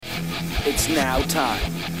It's now time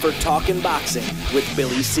for Talkin' Boxing with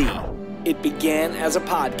Billy C. It began as a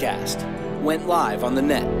podcast, went live on the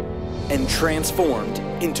net, and transformed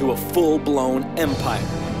into a full-blown empire.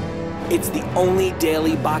 It's the only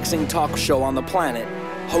daily boxing talk show on the planet,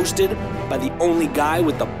 hosted by the only guy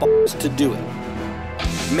with the balls to do it.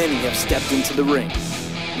 Many have stepped into the ring.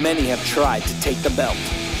 Many have tried to take the belt.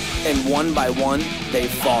 And one by one,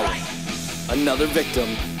 they've fallen. Another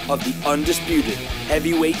victim of the undisputed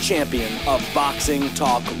heavyweight champion of Boxing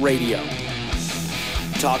Talk Radio.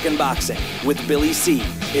 Talkin' Boxing with Billy C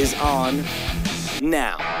is on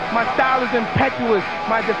now. My style is impetuous,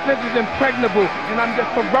 my defense is impregnable, and I'm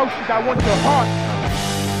just ferocious. I want your heart.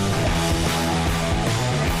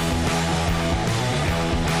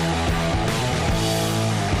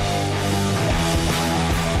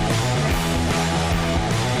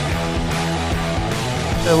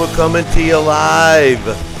 And we're coming to you live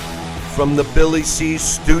from the Billy C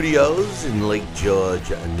Studios in Lake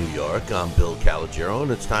George, New York. I'm Bill Calogero,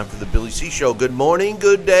 and it's time for the Billy C Show. Good morning,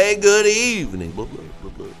 good day, good evening. Blah, blah,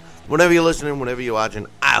 blah, blah. Whenever you're listening, whenever you're watching,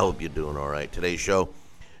 I hope you're doing all right. Today's show,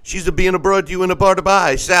 she's being brought to you in a part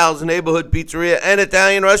by Sal's Neighborhood Pizzeria and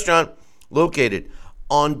Italian Restaurant located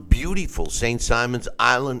on beautiful St. Simons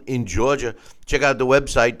Island in Georgia. Check out the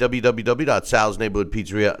website,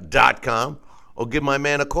 www.salsneighborhoodpizzeria.com. Or give my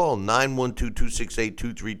man a call,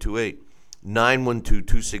 912-268-2328,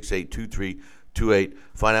 912-268-2328.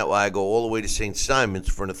 Find out why I go all the way to St. Simon's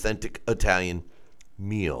for an authentic Italian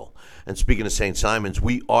meal. And speaking of St. Simon's,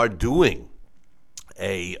 we are doing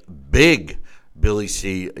a big Billy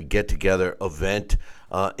C get-together event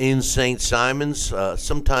in St. Simon's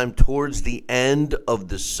sometime towards the end of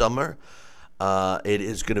the summer. It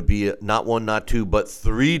is going to be not one, not two, but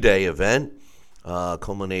 3-day event.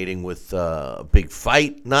 Culminating with a big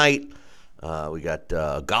fight night. We got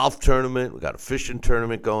a golf tournament. We got a fishing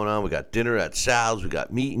tournament going on. We got dinner at Sal's. We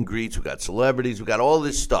got meet and greets. We got celebrities. We got all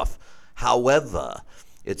this stuff. However,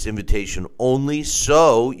 it's invitation only,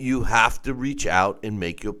 so you have to reach out and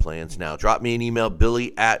make your plans now. Drop me an email,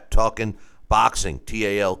 billy@talkinboxing,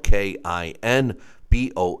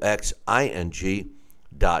 TALKINBOXING.com.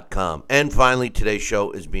 And finally, today's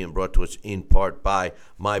show is being brought to us in part by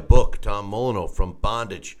my book, Tom Molyneux, From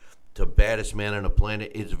Bondage to Baddest Man on the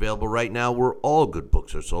Planet. It's available right now where all good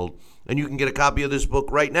books are sold, and you can get a copy of this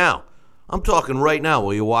book right now. I'm talking right now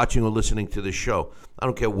while you're watching or listening to this show. I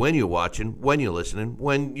don't care when you're watching, when you're listening,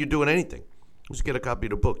 when you're doing anything. Just get a copy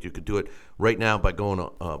of the book. You could do it right now by going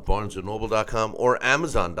to barnesandnoble.com or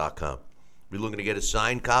amazon.com. If you're looking to get a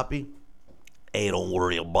signed copy, hey, don't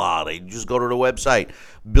worry about it. Just go to the website,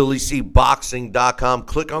 billycboxing.com.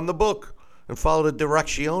 Click on the book and follow the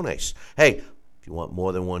direcciones. Hey, if you want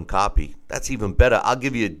more than one copy, that's even better. I'll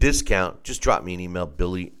give you a discount. Just drop me an email,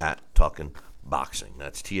 billy@talkinboxing.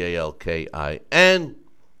 That's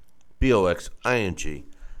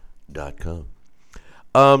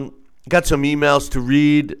TALKINBOXING.com. Got some emails to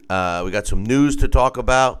read. We got some news to talk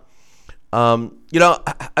about.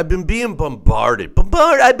 I've been being bombarded.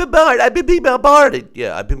 I've been being bombarded.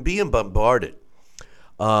 Yeah, I've been being bombarded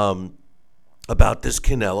about this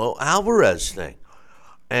Canelo Alvarez thing.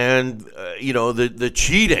 And, the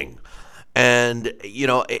cheating. And,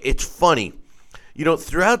 it's funny.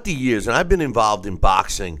 Throughout the years, and I've been involved in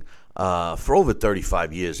boxing for over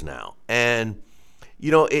 35 years now. And,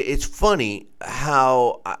 it's funny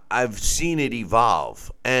how I've seen it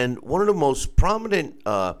evolve. And one of the most prominent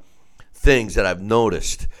things that I've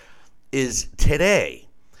noticed is today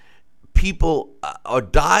people are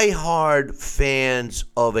diehard fans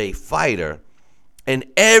of a fighter and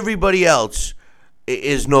everybody else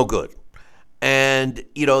is no good. And,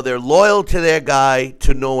 they're loyal to their guy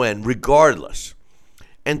to no end, regardless.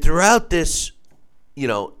 And throughout this,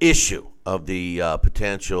 issue of the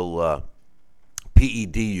potential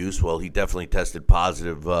PED use, well, he definitely tested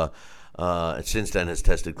positive, since then has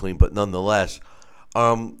tested clean, but nonetheless,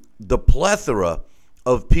 the plethora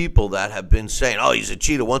of people that have been saying, oh, he's a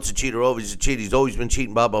cheater, once a cheater, always a cheater, he's always been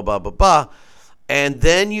cheating, blah, blah, blah, blah, blah. And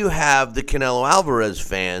then you have the Canelo Alvarez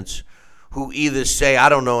fans who either say, I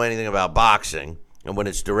don't know anything about boxing, and when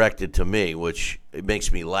it's directed to me, which it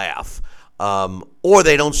makes me laugh, or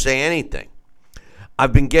they don't say anything.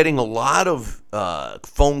 I've been getting a lot of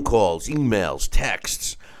phone calls, emails,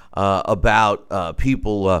 texts about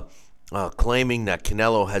people claiming that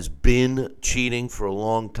Canelo has been cheating for a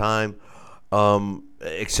long time,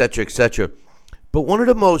 et cetera, et cetera. But one of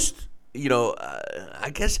the most,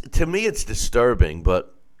 I guess to me it's disturbing,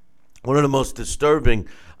 but one of the most disturbing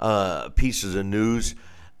pieces of news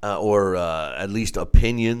or at least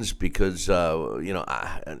opinions, because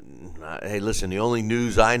hey, listen, the only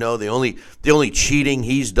news I know, the only cheating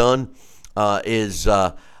he's done is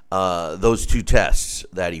those two tests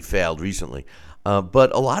that he failed recently.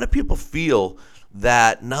 But a lot of people feel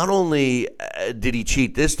that not only did he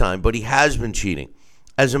cheat this time, but he has been cheating.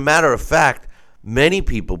 As a matter of fact, many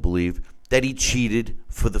people believe that he cheated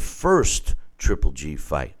for the first Triple G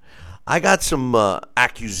fight. I got some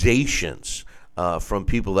accusations from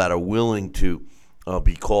people that are willing to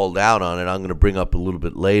be called out on it. I'm going to bring up a little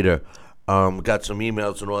bit later. Got some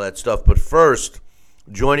emails and all that stuff. But first,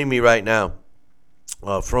 joining me right now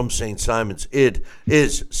from St. Simons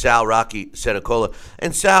is Sal Rocky Senecola.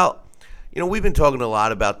 And Sal, we've been talking a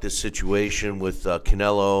lot about this situation with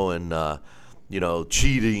Canelo and,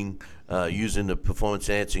 cheating, using the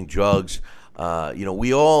performance-enhancing drugs.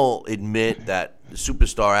 We all admit that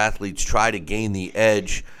superstar athletes try to gain the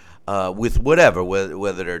edge with whatever,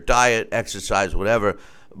 whether their diet, exercise, whatever.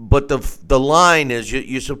 But the line is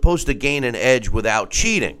you're supposed to gain an edge without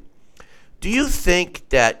cheating. Do you think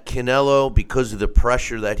that Canelo, because of the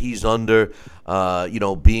pressure that he's under,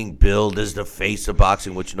 being billed as the face of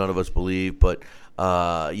boxing, which none of us believe, but,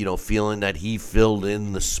 feeling that he filled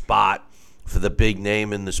in the spot for the big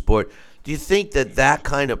name in the sport, do you think that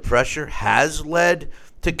kind of pressure has led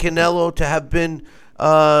to Canelo to have been,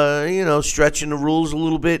 stretching the rules a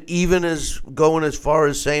little bit, even as going as far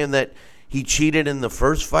as saying that he cheated in the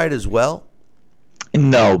first fight as well?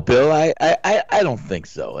 No, Bill, I don't think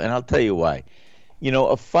so, and I'll tell you why.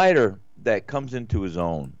 A fighter that comes into his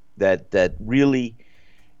own, that really,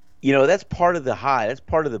 that's part of the high, that's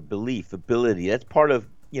part of the belief, ability, that's part of,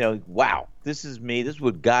 wow, this is me, this is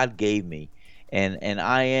what God gave me, and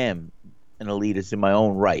I am an elitist in my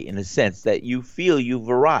own right, in the sense that you feel you've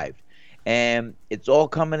arrived, and it's all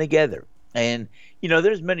coming together. And,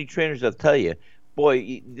 there's many trainers that'll tell you,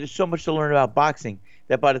 boy, there's so much to learn about boxing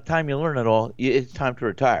that by the time you learn it all, it's time to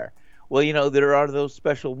retire. Well, there are those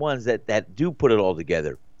special ones that do put it all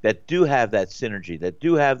together, that do have that synergy, that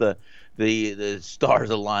do have the stars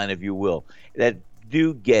align, if you will, that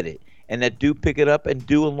do get it, and that do pick it up and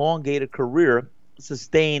do elongate a career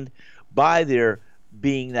sustained by their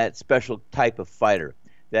being that special type of fighter,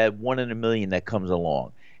 that 1 in a million that comes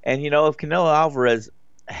along. And, if Canelo Alvarez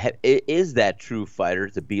is that true fighter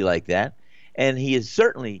to be like that, and he is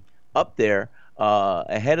certainly up there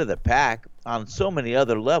ahead of the pack on so many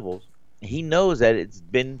other levels, he knows that it's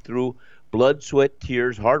been through blood, sweat,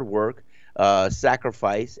 tears, hard work,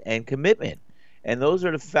 sacrifice, and commitment. And those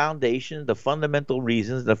are the foundations, the fundamental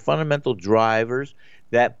reasons, the fundamental drivers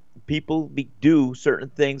that people do certain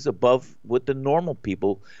things above what the normal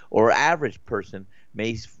people or average person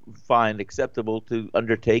may find acceptable to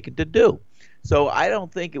undertake and to do. So I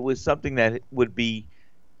don't think it was something that would be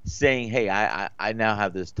saying, hey, I now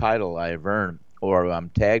have this title I have earned or I'm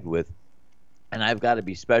tagged with, and I've got to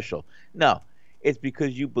be special. No, it's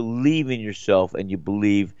because you believe in yourself and you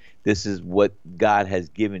believe this is what God has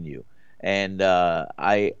given you. And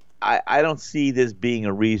I don't see this being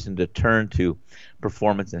a reason to turn to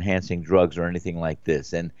performance-enhancing drugs or anything like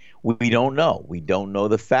this. And we don't know. We don't know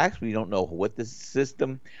the facts. We don't know what his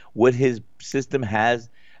system has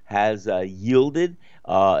yielded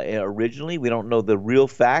originally. We don't know the real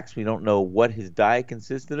facts. We don't know what his diet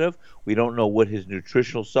consisted of. We don't know what his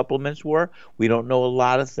nutritional supplements were. We don't know a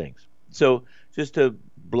lot of things. So just to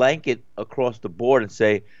blanket across the board and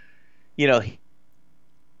say,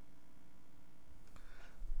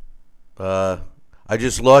 I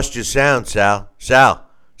just lost your sound, Sal. Sal.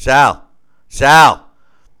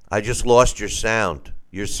 I just lost your sound.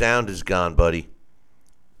 Your sound is gone, buddy.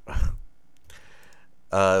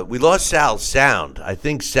 We lost Sal's sound. I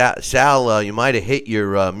think, Sal, you might have hit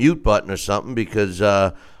your mute button or something, because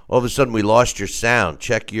all of a sudden we lost your sound.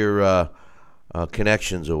 Check your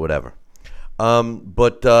connections or whatever.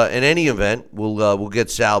 But in any event, we'll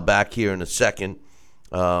get Sal back here in a second,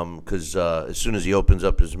 because as soon as he opens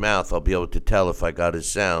up his mouth, I'll be able to tell if I got his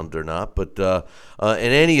sound or not. But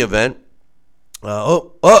in any event, I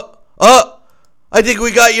think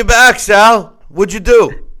we got you back, Sal. What'd you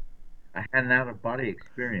do? I had an out-of-body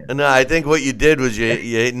experience. No, I think what you did was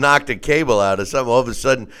you knocked a cable out or something. All of a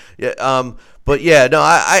sudden, yeah. But yeah, no,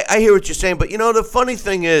 I hear what you're saying. But the funny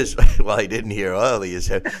thing is, well, I didn't hear all you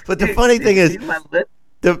said. But the funny thing is,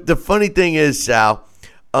 the funny thing is, Sal,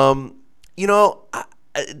 the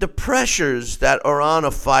pressures that are on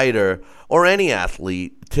a fighter or any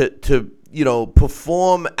athlete to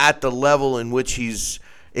perform at the level in which he's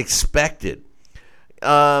expected.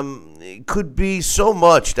 It could be so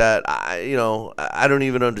much that I don't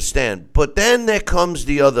even understand. But then there comes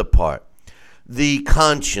the other part, the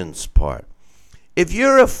conscience part. If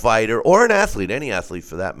you're a fighter or an athlete, any athlete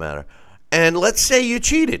for that matter, and let's say you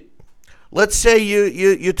cheated. let's say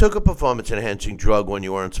you took a performance-enhancing drug when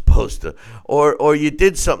you weren't supposed to, or you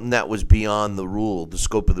did something that was beyond the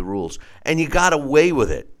scope of the rules, and you got away with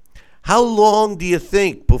it. How long do you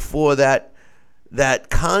think before that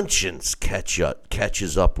conscience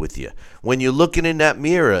catches up with you? When you're looking in that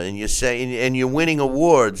mirror and you're saying, and you're winning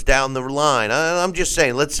awards down the line. I'm just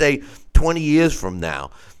saying, let's say 20 years from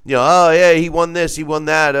now, oh yeah, he won this, he won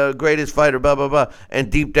that, greatest fighter, blah blah blah,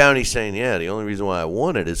 and deep down he's saying, yeah, the only reason why I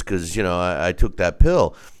won it is because I took that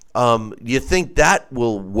pill. You think that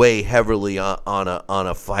will weigh heavily on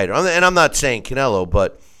a fighter? And I'm not saying Canelo,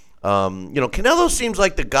 but Canelo seems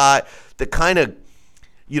like the guy, the kind of,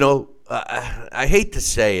 I hate to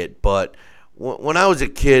say it, but when I was a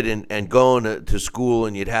kid and going to school,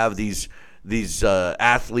 and you'd have these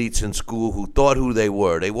athletes in school who thought who they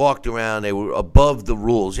were. They walked around, they were above the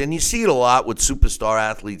rules. And you see it a lot with superstar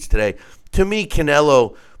athletes today. To me,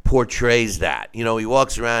 Canelo portrays that. He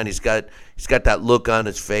walks around, he's got that look on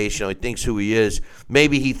his face, he thinks who he is.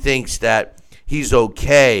 Maybe he thinks that he's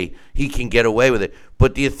okay, he can get away with it.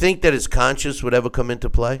 But do you think that his conscience would ever come into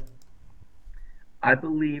play? I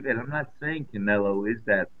believe, and I'm not saying Canelo is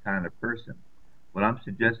that kind of person. What I'm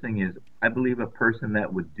suggesting is I believe a person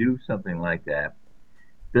that would do something like that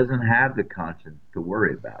doesn't have the conscience to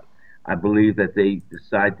worry about. I believe that they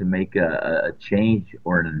decide to make a change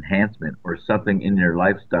or an enhancement or something in their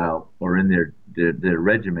lifestyle or in their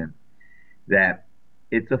regimen, that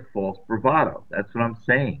it's a false bravado. That's what I'm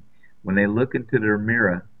saying. When they look into their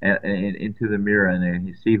mirror and into the mirror and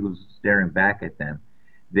they see who's staring back at them,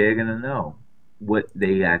 they're going to know what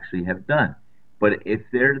they actually have done. But if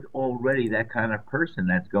they're already that kind of person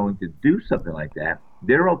that's going to do something like that,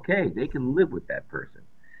 they're okay. They can live with that person.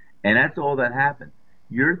 And that's all that happens.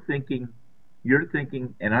 You're thinking,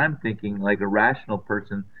 and I'm thinking like a rational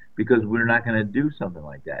person, because we're not going to do something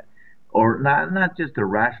like that. Or not just a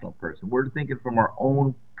rational person. We're thinking from our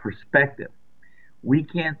own perspective. We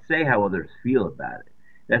can't say how others feel about it.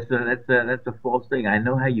 That's a false thing. I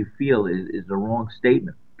know how you feel is the wrong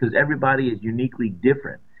statement, because everybody is uniquely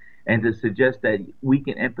different. And to suggest that we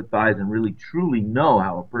can empathize and really truly know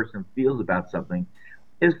how a person feels about something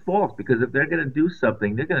is false, because if they're going to do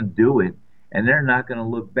something, they're going to do it, and they're not going to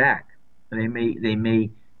look back. They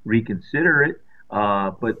may reconsider it,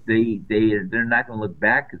 but they're not going to look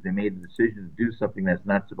back because they made the decision to do something that's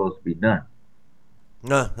not supposed to be done.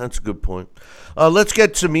 No, that's a good point. Let's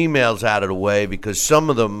get some emails out of the way, because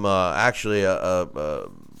some of them, actually, a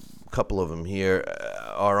couple of them here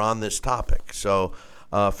are on this topic. So,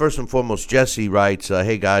 first and foremost, Jesse writes,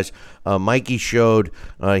 hey guys, Mikey showed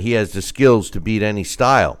he has the skills to beat any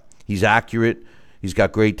style. He's accurate, he's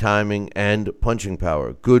got great timing and punching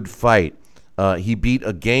power. Good fight. He beat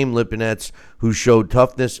a game Lipinets who showed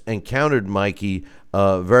toughness and countered Mikey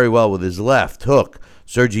very well with his left hook.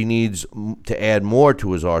 Sergi needs to add more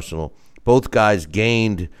to his arsenal. Both guys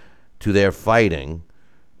gained to their fighting.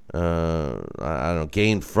 I don't know,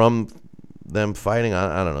 gained from them fighting.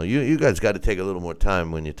 I don't know. You guys got to take a little more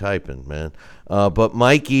time when you're typing, man. But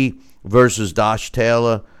Mikey versus Josh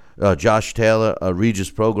Taylor, Regis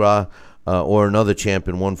Prograis, or another champ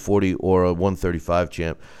in 140 or a 135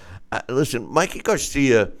 champ. Listen, Mikey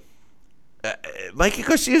Garcia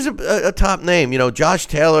is a top name. Josh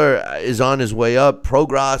Taylor is on his way up.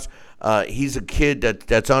 Prograis, he's a kid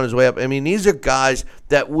that's on his way up. I mean, these are guys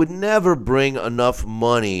that would never bring enough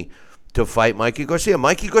money to fight Mikey Garcia.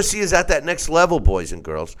 Mikey Garcia is at that next level, boys and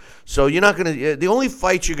girls. So you're not going to – the only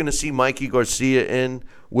fights you're going to see Mikey Garcia in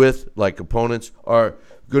with, like, opponents are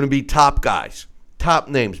going to be top guys, top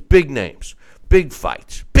names, big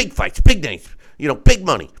fights, big names, big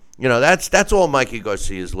money. That's all Mikey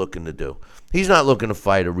Garcia is looking to do. He's not looking to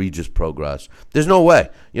fight a Regis Prograis. There's no way.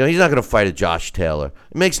 He's not going to fight a Josh Taylor.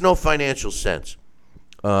 It makes no financial sense.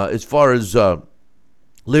 As far as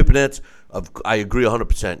Lipinets, I agree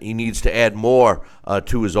 100%. He needs to add more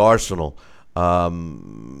to his arsenal.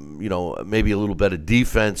 Maybe a little better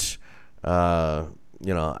defense. But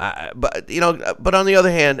on the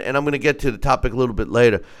other hand, and I'm going to get to the topic a little bit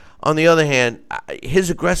later. On the other hand, his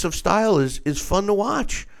aggressive style is fun to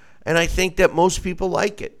watch, and I think that most people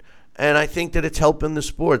like it, and I think that it's helping the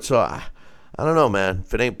sport. So I don't know, man.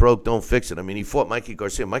 If it ain't broke, don't fix it. I mean, he fought Mikey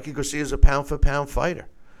Garcia. Mikey Garcia is a pound-for-pound fighter.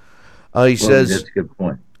 He says that's a good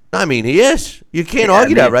point. I mean, he is. You can't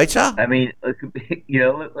argue that, right, Sal? I mean, let's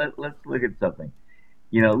look at something.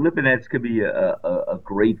 Lipinets could be a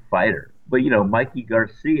great fighter, but Mikey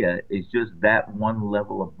Garcia is just that one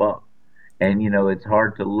level above. And it's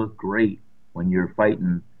hard to look great when you're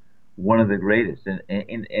fighting one of the greatest. And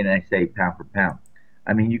I say pound for pound.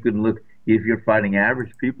 I mean, you can look, if you're fighting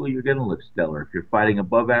average people, you're going to look stellar. If you're fighting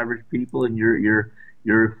above average people and you're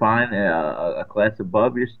you're fine. A class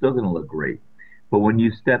above, you're still going to look great. But when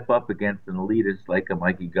you step up against an elitist like a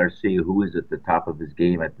Mikey Garcia, who is at the top of his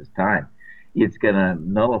game at this time, it's going to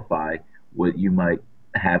nullify what you might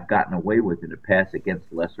have gotten away with in the past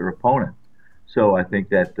against lesser opponents. So I think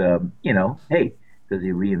that hey, does he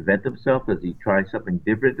reinvent himself? Does he try something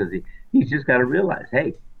different? Does he? He's just got to realize,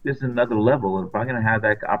 hey, this is another level, and if I'm going to have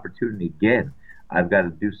that opportunity again, I've got to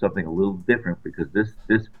do something a little different because this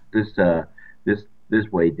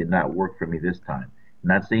way did not work for me this time. I'm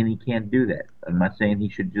not saying he can't do that. I'm not saying he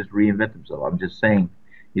should just reinvent himself. I'm just saying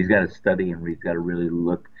he's got to study and he's got to really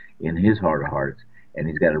look in his heart of hearts, and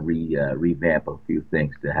he's got to revamp a few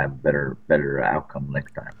things to have a better outcome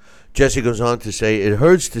next time. Jesse goes on to say, it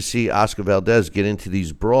hurts to see Oscar Valdez get into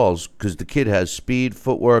these brawls because the kid has speed,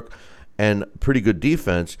 footwork, and pretty good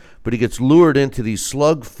defense, but he gets lured into these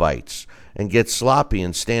slug fights and gets sloppy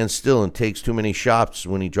and stands still and takes too many shots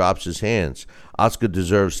when he drops his hands. Oscar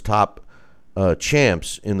deserves top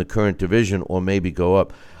champs in the current division or maybe go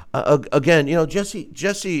up. Again,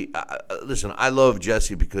 Jesse. Listen, I love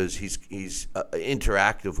Jesse because he's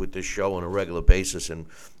interactive with this show on a regular basis, and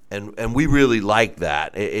we really like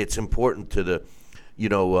that. It's important to the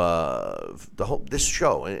whole this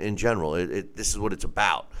show in general. This is what it's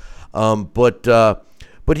about. But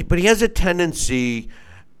he has a tendency,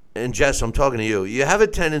 and Jess, I'm talking to you. You have a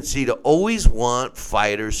tendency to always want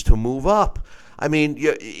fighters to move up. I mean,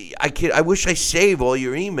 I wish I save all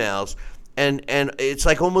your emails. And it's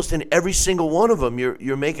like almost in every single one of them,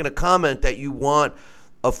 you're making a comment that you want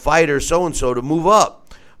a fighter so and so to move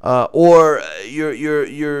up, or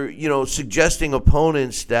you're suggesting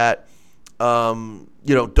opponents that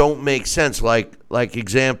don't make sense. Like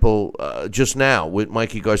example, just now with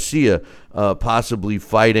Mikey Garcia possibly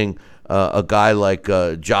fighting a guy like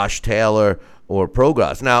Josh Taylor or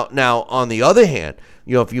Prograis. Now on the other hand,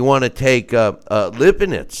 if you want to take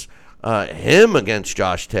Lipinets. Him against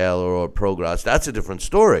Josh Taylor or Prograis, that's a different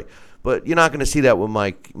story. But you're not going to see that with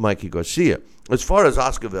Mikey Garcia. As far as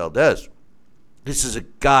Oscar Valdez, this is a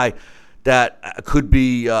guy that could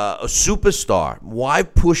be a superstar. Why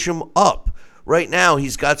push him up? Right now,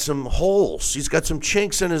 he's got some holes. He's got some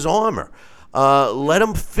chinks in his armor. Let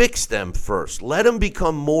him fix them first. Let him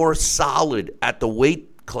become more solid at the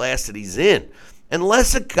weight class that he's in.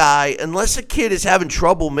 Unless a kid is having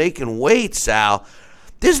trouble making weight, Sal,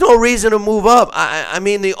 there's no reason to move up. I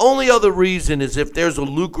mean, the only other reason is if there's a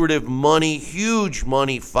lucrative huge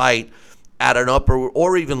money fight at an upper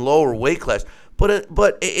or even lower weight class.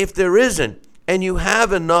 But if there isn't, and you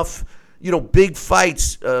have enough, big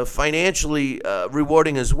fights financially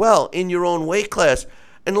rewarding as well in your own weight class,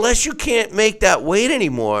 unless you can't make that weight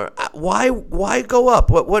anymore, why go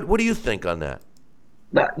up? What do you think on that?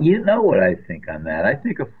 You know what I think on that? I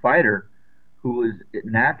think a fighter who is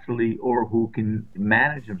naturally or who can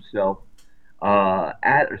manage himself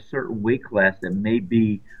at a certain weight class that may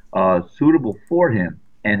be suitable for him,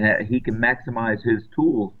 and he can maximize his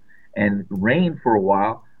tools and reign for a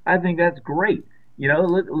while, I think that's great.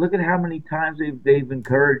 Look at how many times they've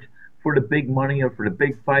encouraged for the big money or for the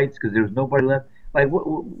big fights because there was nobody left. Like,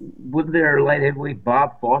 wasn't there a light heavyweight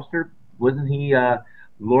Bob Foster? Wasn't he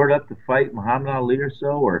lured up to fight Muhammad Ali or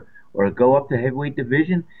so, or go up to heavyweight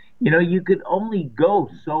division? You could only go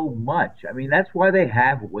so much. I mean, that's why they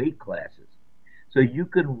have weight classes. So you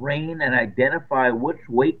can reign and identify which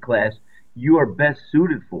weight class you are best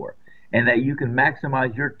suited for, and that you can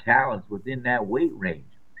maximize your talents within that weight range.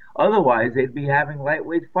 Otherwise, they'd be having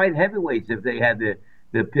lightweights fight heavyweights if they had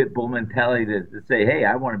the pit bull mentality to say, hey,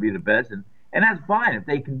 I want to be the best. And that's fine if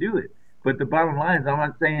they can do it. But the bottom line is, I'm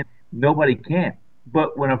not saying nobody can.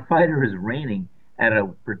 But when a fighter is reigning at a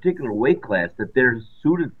particular weight class that they're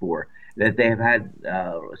suited for, that they have had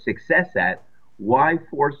success at, why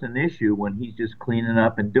force an issue when he's just cleaning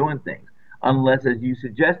up and doing things? Unless, as you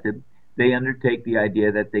suggested, they undertake the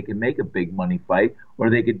idea that they can make a big money fight or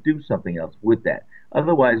they could do something else with that.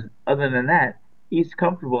 Otherwise, other than that, he's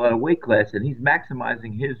comfortable at a weight class and he's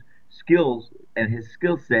maximizing his skills and his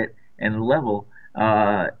skill set and level.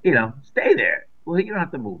 Stay there. Well, you don't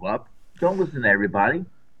have to move up. Don't listen to everybody.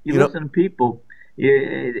 You listen to people.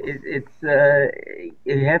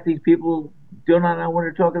 Half these people do not know what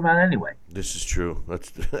they're talking about anyway. This is true.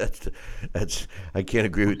 That's I can't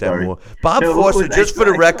agree with that more. Bob Foster, just for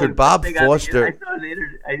the record, Bob Foster. I saw the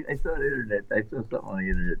internet. I saw something on the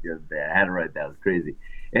internet the other day. I had to write that. It was crazy.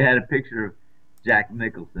 It had a picture of Jack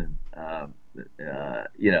Nicholson.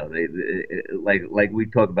 Like we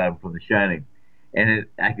talk about him from The Shining, and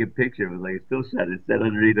I could picture it was like a still shot. It said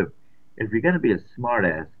underneath him, "If you're going to be a smart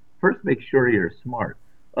ass, first make sure you're smart.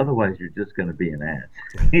 Otherwise, you're just going to be an ass.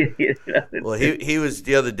 Well, he was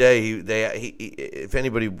the other day. If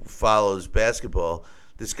anybody follows basketball,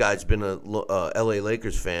 this guy's been a L.A.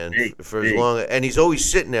 Lakers fan for as long, and he's always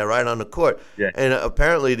sitting there right on the court. Yeah. And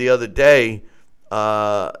apparently, the other day,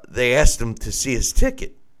 they asked him to see his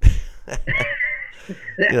ticket.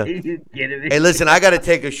 Hey, listen, I got to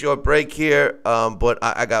take a short break here, but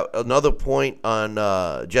I got another point on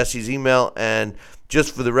Jesse's email, and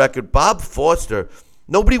just for the record, Bob Foster.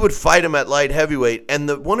 Nobody would fight him at light heavyweight, and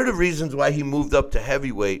one of the reasons why he moved up to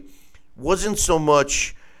heavyweight wasn't so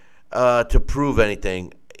much to prove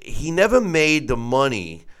anything. He never made the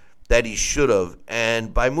money that he should have,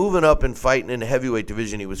 and by moving up and fighting in the heavyweight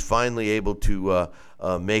division, he was finally able to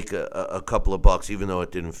make a couple of bucks, even though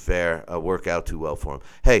it didn't work out too well for him.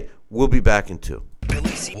 Hey, we'll be back in 2. Billy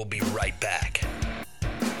C will be right back.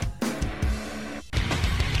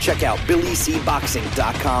 Check out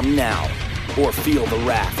BillyCBoxing.com now. Or feel the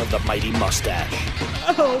wrath of the mighty mustache.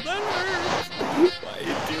 Oh, that hurts. Why are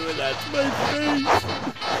you doing that to my face?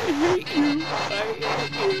 I hate you.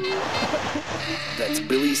 That's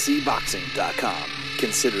BillyCBoxing.com.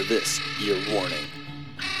 Consider this your warning.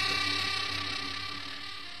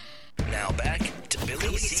 Now back to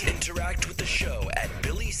Billy C. Interact with the show at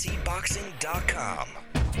BillyCBoxing.com.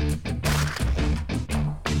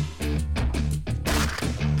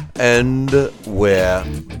 And we're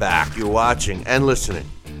back. You're watching and listening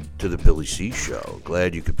to the Billy C Show.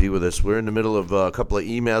 Glad you could be with us. We're in the middle of a couple of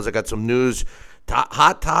emails. I got some news.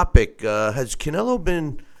 Hot topic. Has Canelo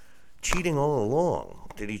been cheating all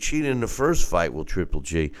along? Did he cheat in the first fight with Triple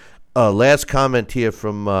G? Last comment here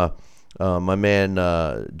from my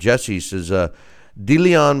man Jesse says,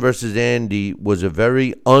 DeLeon versus Andy was a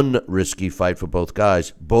very unrisky fight for both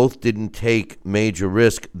guys. Both didn't take major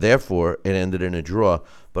risk. Therefore, it ended in a draw.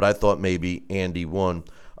 But I thought maybe Andy won.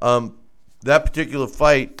 That particular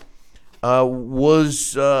fight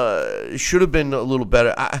should have been a little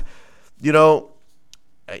better. Are you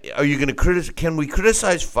going to criticize? Can we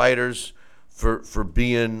criticize fighters for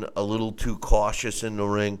being a little too cautious in the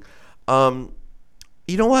ring?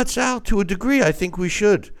 You know what, Sal? To a degree, I think we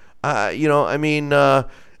should. You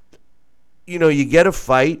get a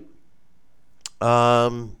fight.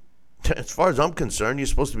 As far as I'm concerned, you're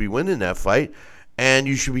supposed to be winning that fight. And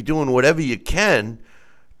you should be doing whatever you can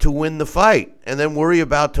to win the fight, and then worry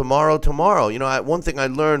about tomorrow. One thing I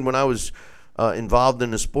learned when I was involved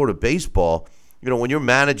in the sport of baseball, when you're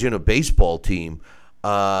managing a baseball team,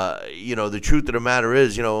 the truth of the matter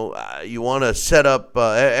is, you want to set up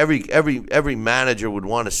every manager would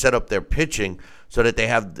want to set up their pitching so that they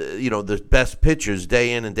have the best pitchers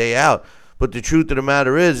day in and day out. But the truth of the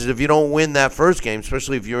matter is if you don't win that first game,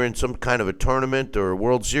 especially if you're in some kind of a tournament or a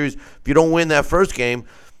World Series, if you don't win that first game,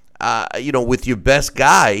 with your best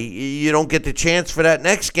guy, you don't get the chance for that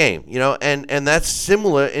next game. And that's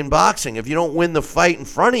similar in boxing. If you don't win the fight in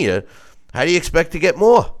front of you, how do you expect to get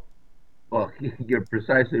more? Well, you're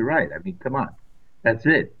precisely right. I mean, come on. That's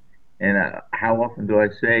it. And how often do I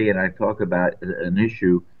say, and I talk about an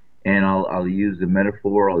issue, and I'll use a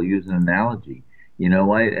metaphor, I'll use an analogy. You know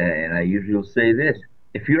what? And I usually will say this: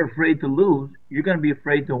 if you're afraid to lose, you're going to be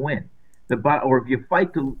afraid to win. Or if you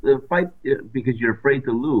fight because you're afraid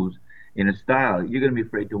to lose in a style, you're going to be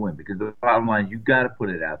afraid to win. Because the bottom line is you got to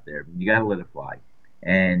put it out there. You got to let it fly,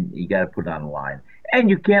 and you got to put it on the line.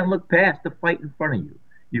 And you can't look past the fight in front of you.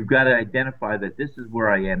 You've got to identify that this is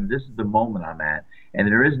where I am. This is the moment I'm at, and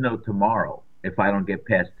there is no tomorrow if I don't get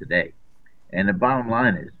past today. And the bottom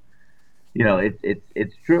line is,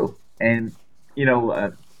 it's true. And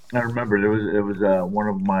I remember there was one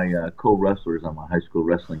of my co-wrestlers on my high school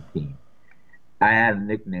wrestling team. I had a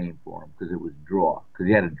nickname for him because it was Draw, because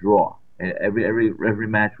he had a draw. Every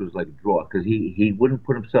match was like a draw because he wouldn't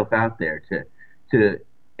put himself out there to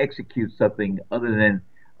execute something other than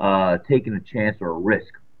taking a chance or a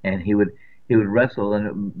risk. And he would wrestle,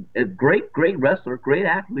 and a great wrestler, great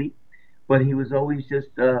athlete, but he was always just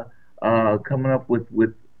coming up with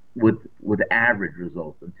average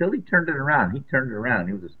results until he turned it around. He turned it around.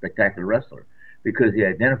 He was a spectacular wrestler because he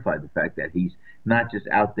identified the fact that he's not just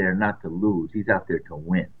out there not to lose. He's out there to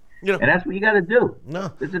win. And that's what you got to do.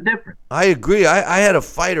 No, there's a difference. I agree. I had a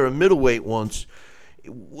fighter, a middleweight once.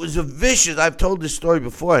 It was a vicious. I've told this story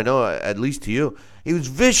before. I know, at least to you. He was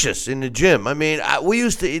vicious in the gym. I mean,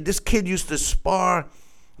 this kid used to spar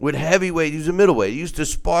with heavyweight. He was a middleweight. He used to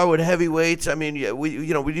spar with heavyweights. I mean, we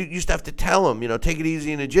used to have to tell him, take it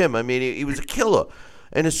easy in the gym. I mean, he was a killer.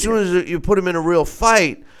 And as soon as you put him in a real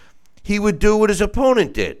fight, he would do what his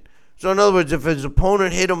opponent did. So in other words, if his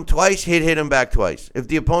opponent hit him twice, he'd hit him back twice. If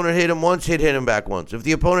the opponent hit him once, he'd hit him back once. If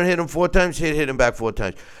the opponent hit him 4 times, he'd hit him back 4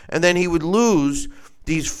 times. And then he would lose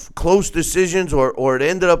these close decisions, or it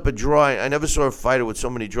ended up a draw. I never saw a fighter with so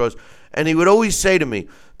many draws. And he would always say to me,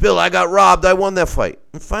 Bill, I got robbed. I won that fight.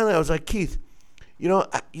 And finally I was like, Keith,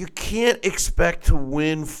 you can't expect to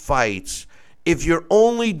win fights if you're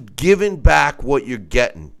only giving back what you're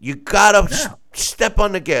getting. You got to step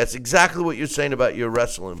on the gas. Exactly what you're saying about your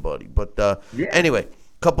wrestling buddy. But anyway,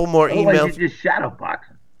 a couple more emails. You're just shadow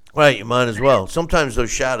boxing. Right, you might as well. Sometimes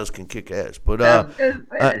those shadows can kick ass. But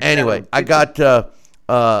anyway, I got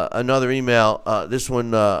another email. This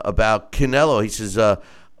one about Canelo. He says,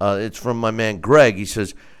 it's from my man Greg. He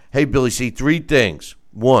says, hey, Billy C, 3 things.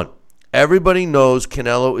 1, everybody knows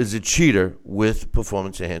Canelo is a cheater with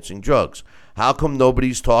performance-enhancing drugs. How come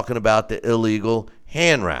nobody's talking about the illegal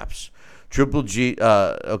hand wraps? Triple G,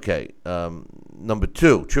 number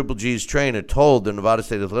 2, Triple G's trainer told the Nevada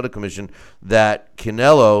State Athletic Commission that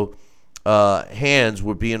Canelo hands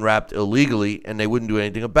were being wrapped illegally and they wouldn't do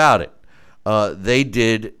anything about it. They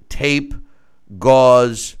did tape,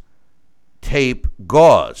 gauze. The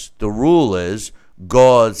rule is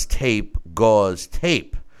gauze, tape.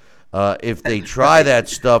 If they try that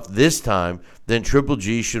stuff this time, then Triple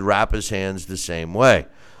G should wrap his hands the same way.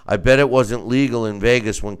 I bet it wasn't legal in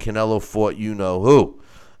Vegas when Canelo fought you-know-who.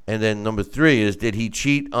 And then number 3 is, did he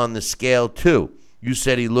cheat on the scale too? You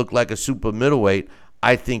said he looked like a super middleweight.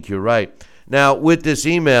 I think you're right. Now, with this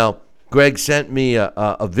email, Greg sent me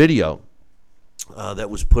a video that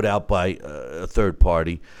was put out by a third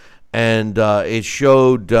party, and it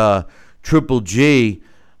showed Triple G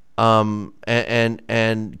and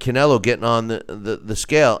Canelo getting on the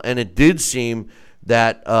scale, and it did seem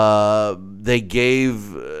that they gave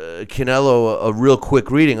Canelo a real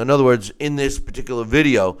quick reading. In other words, in this particular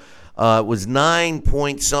video, it was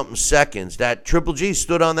 9-point-something seconds that Triple G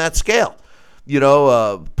stood on that scale,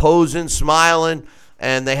 posing, smiling,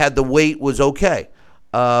 and they had the weight was okay.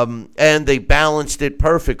 And they balanced it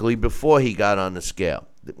perfectly before he got on the scale.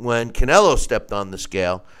 When Canelo stepped on the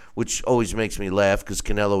scale, which always makes me laugh because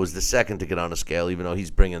Canelo was the second to get on the scale, even though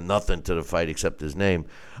he's bringing nothing to the fight except his name.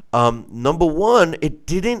 Number 1, it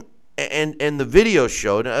didn't, and the video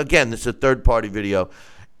showed, again, this is a third-party video,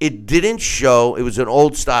 it didn't show, it was an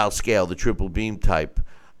old-style scale, the triple beam type.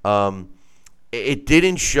 It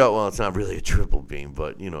didn't show, well, it's not really a triple beam,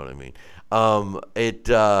 but you know what I mean.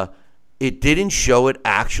 It didn't show it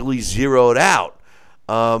actually zeroed out.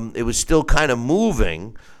 It was still kind of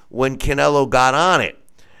moving when Canelo got on it.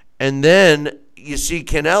 And then you see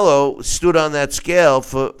Canelo stood on that scale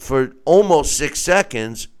for almost 6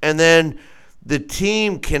 seconds, and then the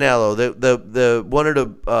team Canelo, the one of the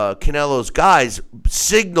Canelo's guys,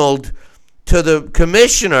 signaled to the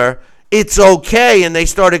commissioner it's okay, and they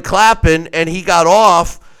started clapping, and he got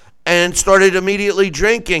off and started immediately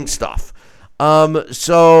drinking stuff.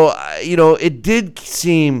 So it did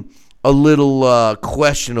seem a little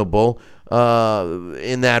questionable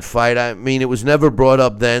in that fight. I mean, it was never brought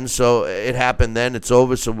up then, so it happened then. It's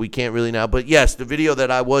over, so we can't really now. But yes, the video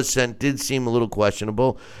that I was sent did seem a little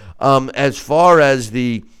questionable. As far as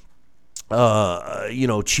the,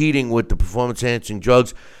 cheating with the performance-enhancing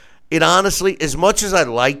drugs, it honestly, as much as I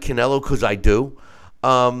like Canelo, because I do,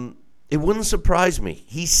 it wouldn't surprise me.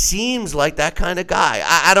 He seems like that kind of guy.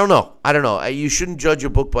 I don't know. You shouldn't judge a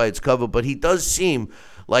book by its cover, but he does seem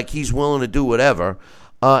like he's willing to do whatever.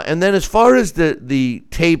 And then as far as the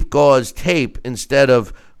tape, gauze, tape instead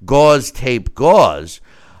of gauze, tape, gauze,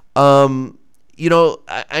 I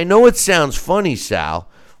know it sounds funny, Sal,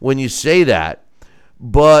 when you say that,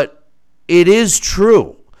 but it is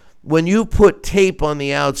true. When you put tape on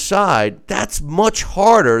the outside, that's much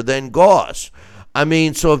harder than gauze. I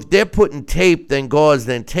mean, so if they're putting tape, then gauze,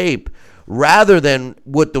 then tape, rather than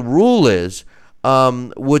what the rule is,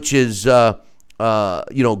 which is, gauze,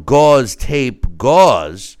 tape,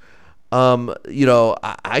 gauze,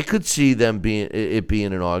 I could see them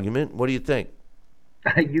being an argument. What do you think?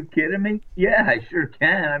 Are you kidding me? Yeah, I sure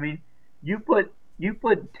can. I mean, you put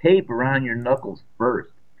tape around your knuckles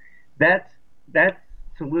first. That's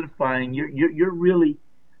solidifying. You're really.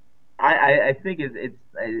 I think it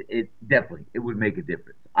definitely it would make a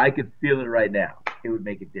difference. I could feel it right now. It would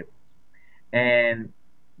make a difference. And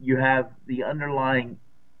you have the underlying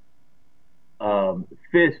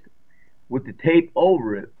fist with the tape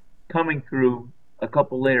over it coming through a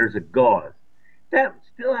couple layers of gauze. That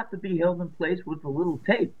still have to be held in place with a little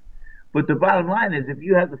tape. But the bottom line is, if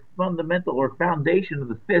you have the fundamental or foundation of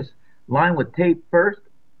the fist lined with tape first,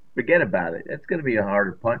 forget about it. It's going to be a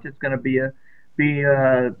harder punch. It's going to be I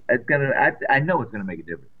know it's going to make a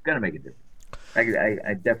difference. It's going to make a difference.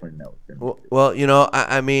 I definitely know it's going to make a difference. Well,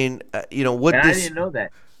 what and this... I didn't know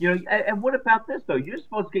that. And what about this, though? You're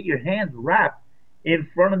supposed to get your hands wrapped in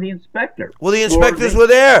front of the inspector. Well, the inspectors were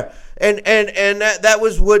there, and that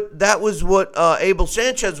was what Abel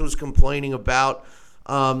Sanchez was complaining about.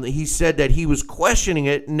 He said that he was questioning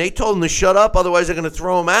it, and they told him to shut up, otherwise they're going to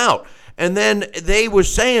throw him out. And then they were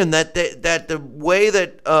saying that the way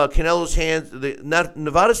that Canelo's hands, the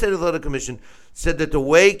Nevada State Athletic Commission said that the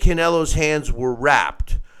way Canelo's hands were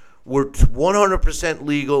wrapped were 100%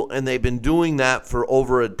 legal, and they've been doing that for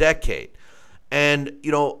over a decade. And,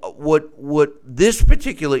 what this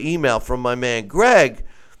particular email from my man Greg,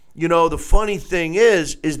 the funny thing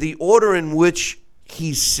is the order in which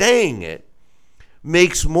he's saying it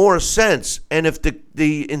makes more sense. And if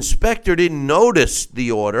the inspector didn't notice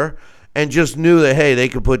the order and just knew that, hey, they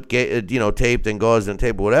could put, taped and gauze and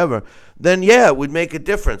tape or whatever, then, yeah, it would make a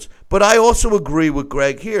difference. But I also agree with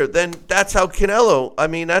Greg here. Then that's how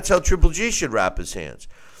that's how Triple G should wrap his hands.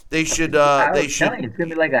 They should. It's gonna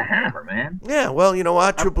be like a hammer, man. Yeah, well, you know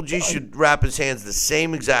what? Triple G should wrap his hands the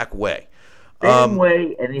same exact way. Same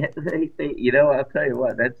way, and I'll tell you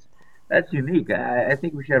what. That's unique. I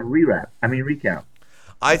think we should have recount.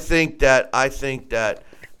 I think that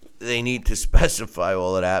they need to specify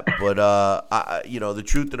all of that. But the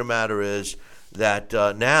truth of the matter is that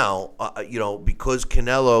now, because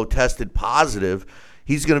Canelo tested positive,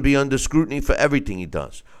 he's going to be under scrutiny for everything he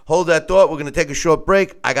does. Hold that thought. We're going to take a short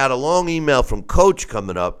break. I got a long email from Coach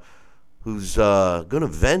coming up who's going to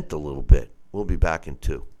vent a little bit. We'll be back in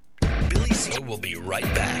 2. Billy C will be right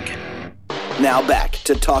back. Now back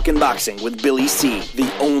to Talkin' Boxing with Billy C,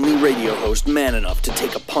 the only radio host man enough to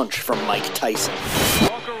take a punch from Mike Tyson.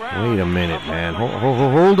 Wait a minute, man.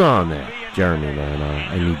 Hold on there. Jeremy, man,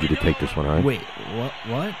 I need you to take this one, all right? Wait, what?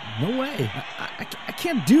 No way. I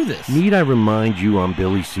can't do this. Need I remind you I'm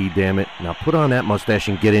Billy C, damn it? Now put on that mustache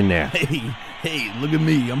and get in there. Hey, look at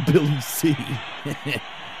me. I'm Billy C.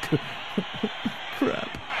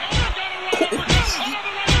 Crap.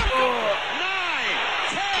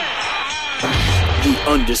 The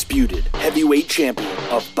undisputed heavyweight champion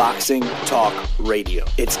of Boxing Talk Radio.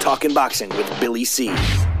 It's Talkin' Boxing with Billy C.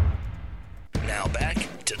 Now back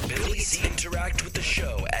to Billy C. Interact with the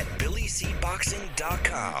show at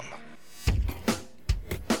BillyCBoxing.com.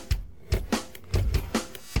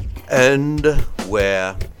 And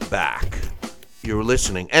we're back. You're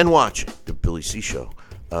listening and watching the Billy C. Show.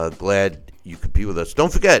 Glad you could be with us.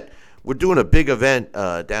 Don't forget, we're doing a big event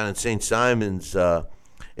down in St. Simons.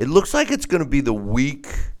 It looks like it's going to be the week.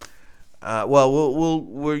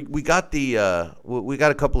 We got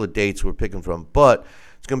a couple of dates we're picking from, but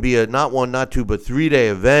it's going to be a not one, not two, but 3-day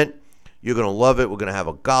event. You're going to love it. We're going to have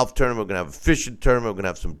a golf tournament. We're going to have a fishing tournament. We're going to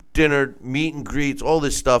have some dinner, meet and greets, all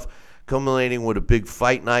this stuff, culminating with a big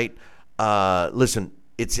fight night. Listen,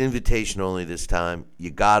 it's invitation only this time.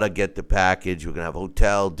 You got to get the package. We're going to have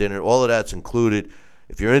hotel, dinner, all of that's included.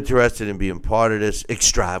 If you're interested in being part of this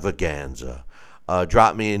extravaganza,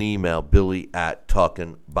 drop me an email,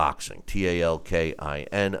 billy@talkinboxing,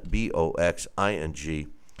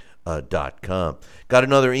 TalkinBoxing.com. Got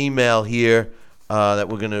another email here that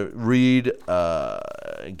we're going to read,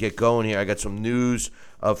 get going here. I got some news.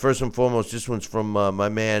 First and foremost, this one's from my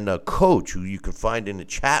man Coach, who you can find in the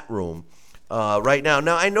chat room right now.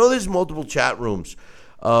 Now, I know there's multiple chat rooms.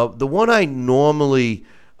 The one I normally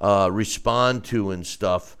respond to and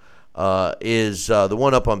stuff is the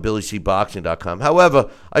one up on BillyCBoxing.com.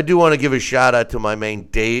 However, I do want to give a shout out to my man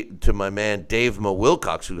Dave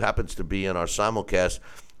Wilcox, who happens to be in our simulcast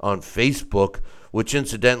on Facebook. Which,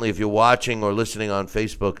 incidentally, if you're watching or listening on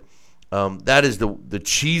Facebook, that is the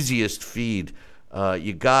cheesiest feed.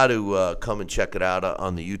 You got to come and check it out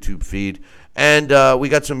on the YouTube feed. And we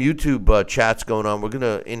got some YouTube chats going on. We're going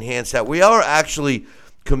to enhance that. We are actually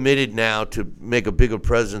committed now to make a bigger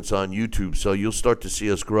presence on YouTube, so you'll start to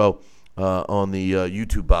see us grow on the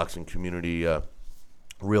YouTube boxing community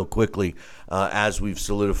real quickly as we've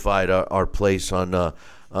solidified our place on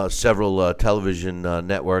several television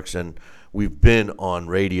networks, and we've been on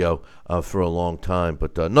radio for a long time.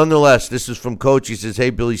 But nonetheless, this is from Coach. He says,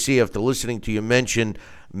 hey, Billy C., after listening to you mention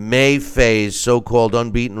Mayfair's so-called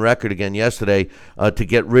unbeaten record again yesterday to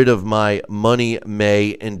get rid of my Money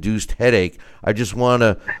May-induced headache, I just want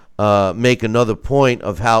to make another point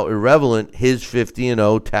of how irrelevant his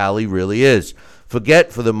 50-0 tally really is.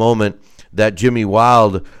 Forget for the moment that Jimmy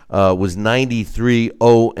Wilde was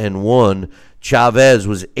 93-0-1, Chavez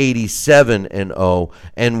was 87-0,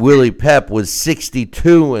 and Willie Pep was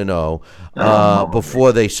 62-0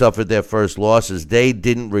 before they suffered their first losses. They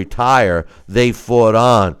didn't retire. They fought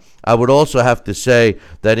on. I would also have to say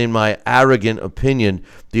that in my arrogant opinion,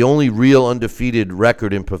 the only real undefeated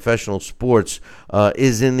record in professional sports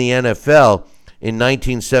is in the NFL. in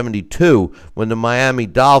 1972 when the Miami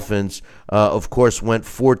Dolphins, of course, went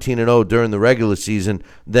 14-0 during the regular season,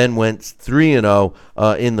 then went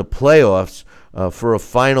 3-0 in the playoffs for a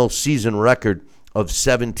final season record of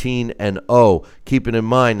 17-0. Keeping in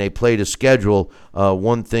mind they played a schedule,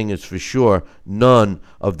 one thing is for sure, none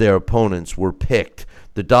of their opponents were picked.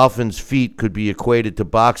 The Dolphins' feat could be equated to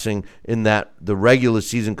boxing in that the regular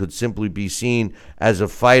season could simply be seen as a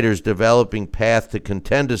fighter's developing path to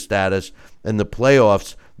contender status, and the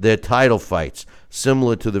playoffs their title fights,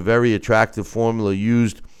 similar to the very attractive formula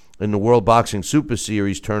used in the World Boxing Super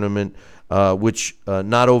Series tournament, which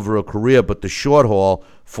not over a career but the short haul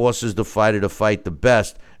forces the fighter to fight the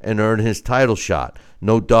best and earn his title shot.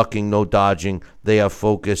 No ducking, no dodging. They are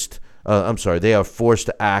forced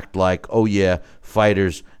to act like, oh yeah,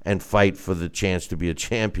 fighters and fight for the chance to be a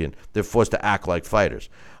champion. They're forced to act like fighters.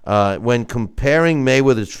 When comparing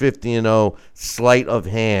Mayweather's 50-0 sleight of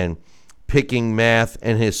hand, picking Math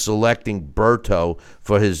and his selecting Berto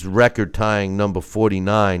for his record-tying number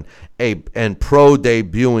 49, and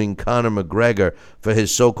pro-debuting Conor McGregor for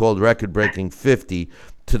his so-called record-breaking 50,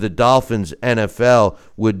 to the Dolphins, NFL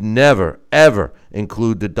would never, ever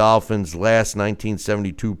include the Dolphins' last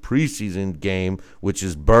 1972 preseason game, which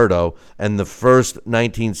is Berto, and the first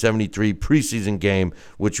 1973 preseason game,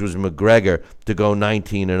 which was McGregor, to go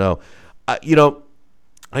 19-0.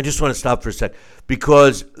 I just want to stop for a sec,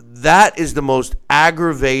 because that is the most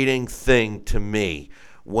aggravating thing to me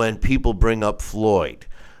when people bring up Floyd.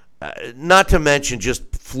 Not to mention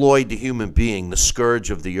just Floyd, the human being, the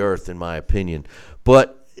scourge of the earth, in my opinion.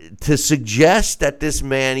 But to suggest that this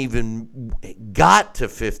man even got to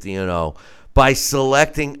 50-0 by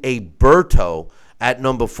selecting a Berto at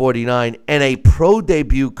number 49 and a pro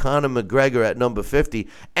debut Conor McGregor at number 50,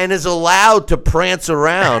 and is allowed to prance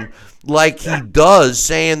around like he does,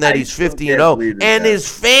 saying that he's 50-0, and his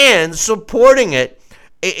fans supporting it,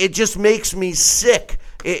 it just makes me sick.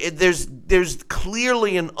 There's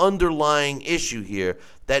clearly an underlying issue here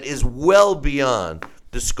that is well beyond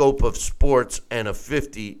the scope of sports and a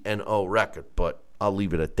 50-0 record, but I'll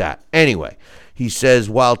leave it at that. Anyway, he says,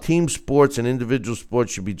 while team sports and individual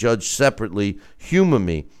sports should be judged separately, humor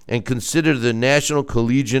me and consider the National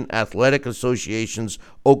Collegiate Athletic Association's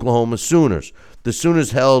Oklahoma Sooners. The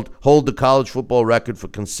Sooners hold the college football record for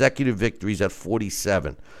consecutive victories at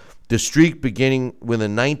 47. The streak beginning with a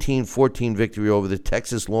 19-14 victory over the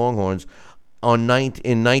Texas Longhorns in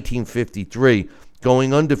 1953,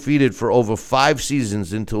 going undefeated for over 5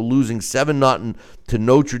 seasons until losing 7-0 to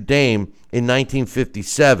Notre Dame in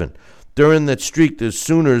 1957. During that streak, the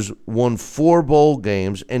Sooners won 4 bowl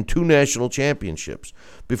games and 2 national championships.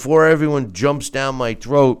 Before everyone jumps down my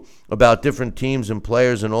throat about different teams and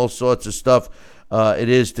players and all sorts of stuff it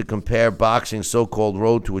is to compare boxing's so-called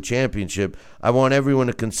road to a championship, I want everyone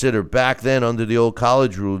to consider back then, under the old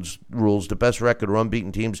college rules, the best record or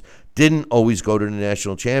unbeaten teams didn't always go to the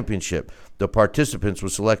national championship. The participants were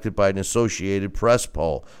selected by an Associated Press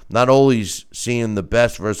poll, not always seeing the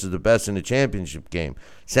best versus the best in the championship game.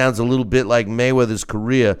 Sounds a little bit like Mayweather's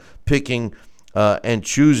career, picking and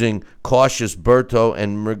choosing cautious Berto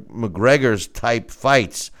and McGregor's type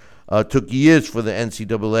fights. Took years for the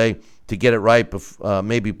NCAA to get it right.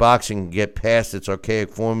 Maybe boxing can get past its archaic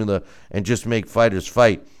formula and just make fighters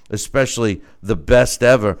fight, especially the best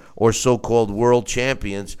ever or so-called world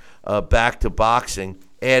champions back to boxing.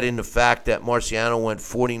 Add in the fact that Marciano went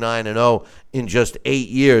 49-0 in just 8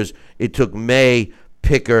 years. It took May,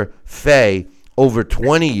 Picker, Fay over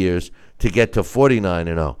 20 years to get to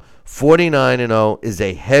 49-0. 49-0 is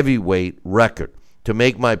a heavyweight record. To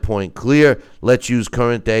make my point clear, let's use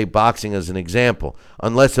current-day boxing as an example.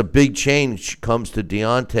 Unless a big change comes to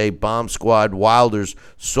Deontay Bomb Squad Wilder's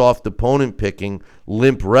soft opponent-picking,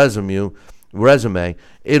 limp resume,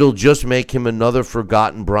 it'll just make him another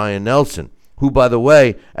forgotten Brian Nelson, who, by the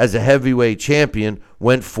way, as a heavyweight champion,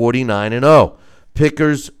 went 49-0.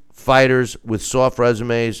 Pickers, fighters with soft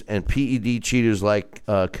resumes, and PED cheaters like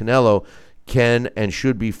Canelo can and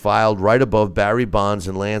should be filed right above Barry Bonds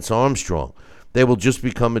and Lance Armstrong. They will just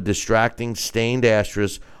become a distracting, stained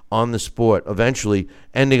asterisk on the sport, eventually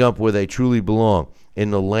ending up where they truly belong,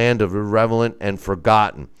 in the land of irrelevant and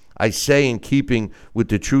forgotten. I say, in keeping with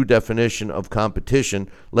the true definition of competition,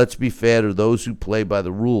 let's be fair to those who play by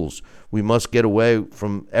the rules. We must get away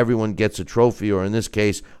from everyone gets a trophy, or in this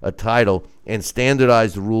case, a title, and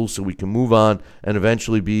standardize the rules so we can move on and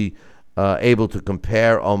eventually be able to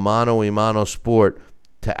compare a mano a mano sport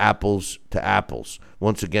to apples to apples.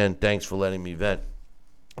 Once again, thanks for letting me vent.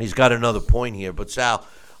 He's got another point here, but Sal,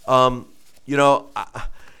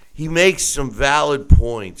 he makes some valid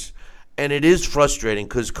points. and it is frustrating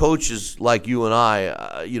because coaches like you and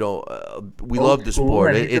I, we love the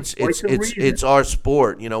sport. It's our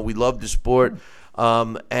sport. We love the sport,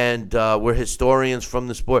 and we're historians from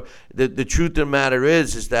the sport. The truth of the matter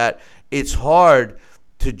is that it's hard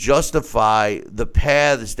to justify the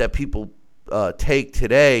paths that people take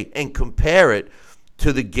today and compare it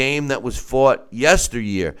to the game that was fought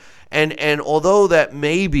yesteryear. And although that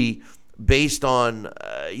may be based on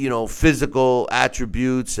physical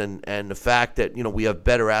attributes and the fact that we have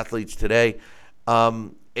better athletes today,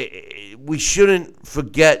 we shouldn't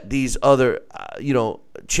forget these other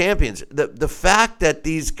champions. The fact that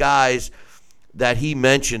these guys that he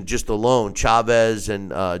mentioned just alone, Chavez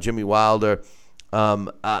and Jimmy Wilder, I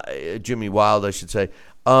should say,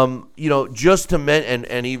 just to mention,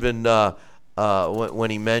 and even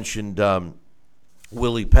when he mentioned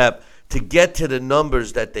Willie Pep, to get to the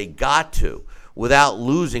numbers that they got to without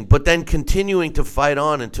losing, but then continuing to fight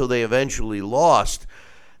on until they eventually lost,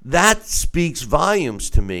 that speaks volumes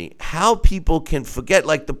to me. How people can forget.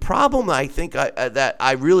 Like, the problem I think that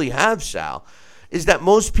I really have, Sal, is that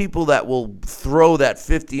most people that will throw that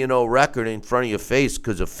 50-0 record in front of your face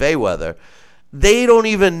because of Fayweather, they don't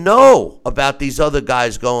even know about these other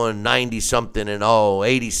guys going 90-something and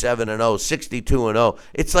 87 and 62 and 0.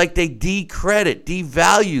 It's like they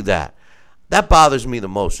devalue that. That bothers me the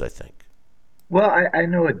most, I think. Well, I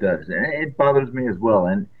know it does. It bothers me as well.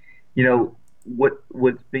 And,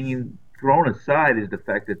 what's being thrown aside is the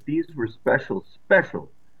fact that these were special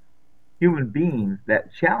human beings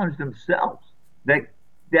that challenged themselves, that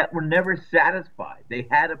were never satisfied. They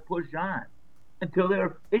had to push on until they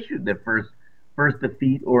were issued their first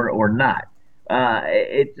defeat or not.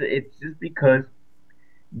 It's just because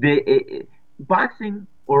boxing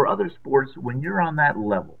or other sports, when you're on that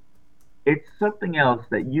level, it's something else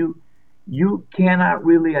that you cannot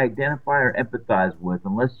really identify or empathize with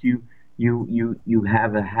unless you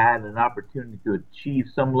have had an opportunity to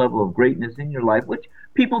achieve some level of greatness in your life, which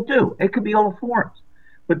people do. It could be all forms,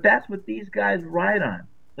 but that's what these guys ride on.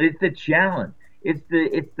 It's the challenge. It's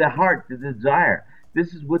the heart, the desire.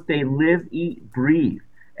 This is what they live, eat, breathe,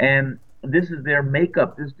 and this is their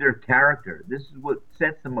makeup. This is their character. This is what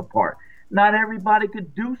sets them apart. Not everybody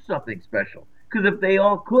could do something special, because if they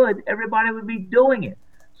all could, everybody would be doing it.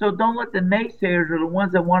 So don't let the naysayers or the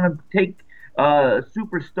ones that want to take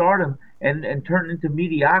superstardom and turn it into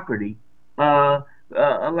mediocrity allow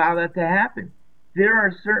that to happen. There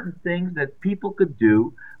are certain things that people could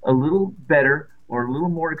do a little better or a little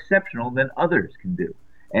more exceptional than others can do.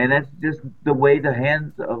 And that's just the way the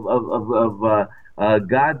hands of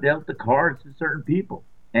God dealt the cards to certain people.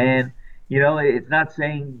 And, it's not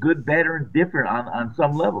saying good, better, and different on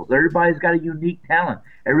some levels. Everybody's got a unique talent.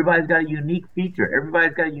 Everybody's got a unique feature.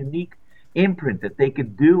 Everybody's got a unique imprint that they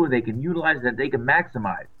can do, or they can utilize, that they can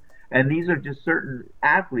maximize. And these are just certain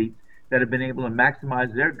athletes that have been able to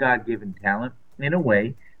maximize their God-given talent in a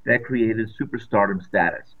way that created superstardom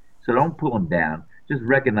status. So don't pull them down. Just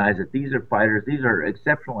recognize that these are fighters. These are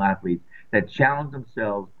exceptional athletes that challenge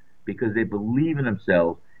themselves because they believe in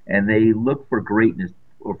themselves and they look for greatness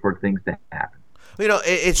or for things to happen.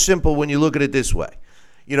 It's simple when you look at it this way.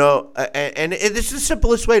 And this is the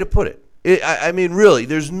simplest way to put it. I mean, really,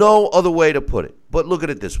 there's no other way to put it. But look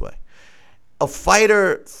at it this way. A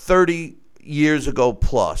fighter 30 years ago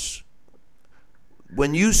plus,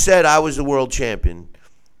 when you said I was the world champion,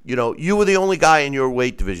 you were the only guy in your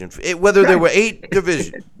weight division. Whether there were 8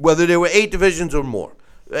 divisions or more,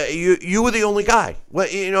 you were the only guy. Well,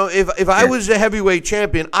 if I was a heavyweight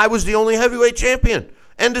champion, I was the only heavyweight champion.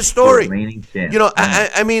 End of story.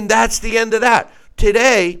 I mean, that's the end of that.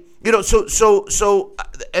 Today, I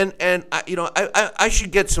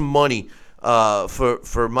should get some money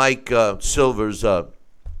for Mike Silver's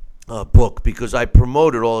book, because I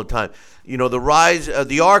promote it all the time. The rise,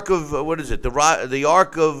 the arc of the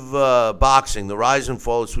arc of boxing, the rise and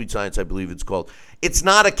fall of sweet science, I believe it's called. It's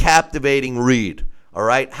not a captivating read, all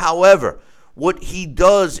right. However, what he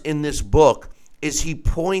does in this book is he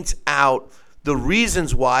points out the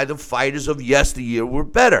reasons why the fighters of yesteryear were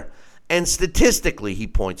better, and statistically, he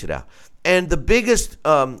points it out. And the biggest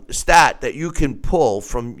stat that you can pull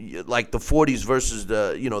from like the 40s versus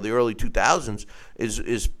the early 2000s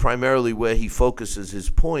is primarily where he focuses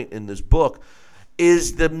his point in this book,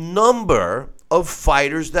 is the number of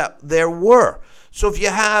fighters that there were. So if you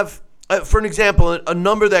have, for an example, a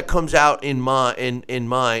number that comes out in my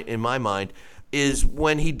mind is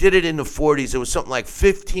when he did it in the 40s, it was something like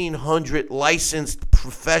 1,500 licensed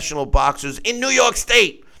professional boxers in New York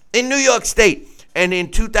State. And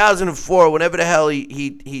in 2004, whenever the hell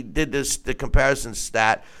he did the comparison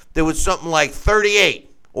stat, there was something like 38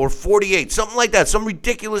 or 48, something like that, some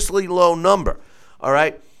ridiculously low number, all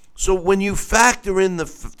right? So when you factor in the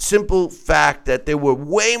simple fact that there were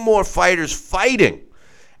way more fighters fighting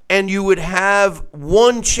and you would have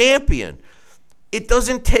one champion, it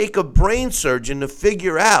doesn't take a brain surgeon to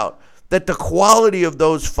figure out that the quality of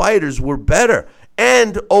those fighters were better.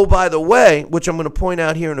 And, oh, by the way, which I'm going to point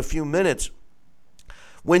out here in a few minutes,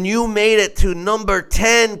 when you made it to number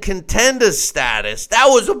 10 contender status, that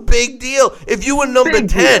was a big deal. If you were number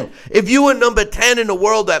 10, if you were number 10 in the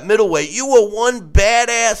world at middleweight, you were one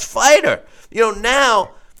badass fighter. You know,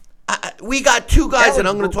 now we got two guys that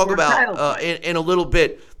I'm going to talk about in a little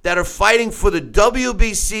bit that are fighting for the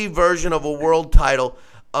WBC version of a world title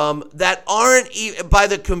that aren't, by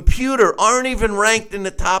the computer, aren't even ranked in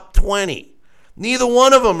the top 20. Neither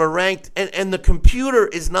one of them are ranked, and the computer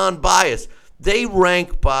is non-biased. They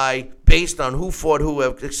rank based on who fought who,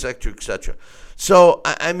 et cetera, et cetera. So,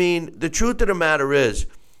 I mean, the truth of the matter is,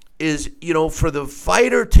 you know, for the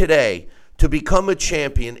fighter today to become a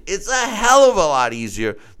champion, it's a hell of a lot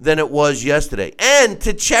easier than it was yesterday. And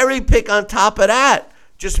to cherry pick on top of that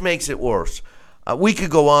just makes it worse. We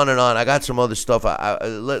could go on and on. I got some other stuff.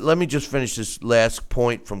 Let me just finish this last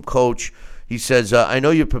point from Coach. He says, I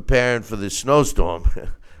know you're preparing for this snowstorm.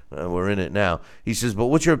 We're in it now. He says, but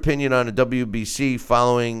what's your opinion on the WBC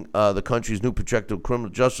following the country's new projected criminal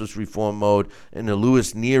justice reform mode and the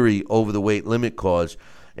Louis Neary over the weight limit cause?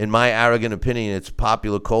 In my arrogant opinion, it's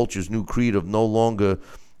popular culture's new creed of no longer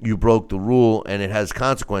you broke the rule and it has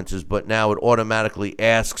consequences, but now it automatically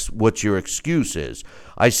asks what your excuse is.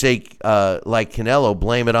 I say, like Canelo,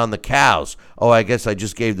 blame it on the cows. Oh, I guess I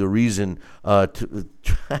just gave the reason I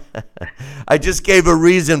just gave a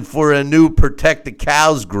reason for a new Protect the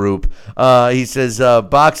Cows group. He says,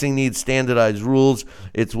 boxing needs standardized rules.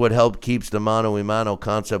 It's what helped keeps the mano a mano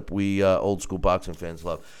concept we old school boxing fans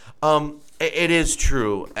love. It is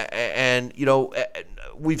true. And, you know,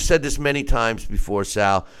 we've said this many times before,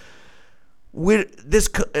 Sal.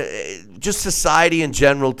 Just society in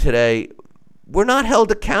general today, we're not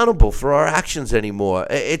held accountable for our actions anymore.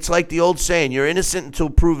 It's like the old saying, you're innocent until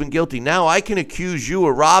proven guilty. Now I can accuse you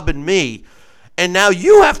of robbing me, and now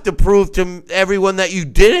you have to prove to everyone that you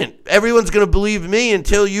didn't. Everyone's going to believe me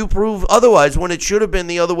until you prove otherwise, when it should have been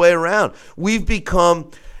the other way around. We've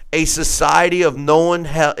become a society of no one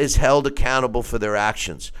is held accountable for their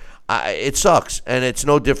actions. It sucks, and it's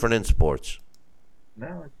no different in sports.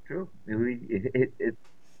 No, it's true.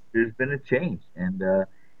 There's been a change, and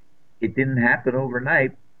it didn't happen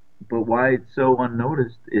overnight. But why it's so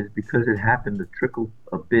unnoticed is because it happened to trickle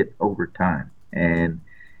a bit over time, and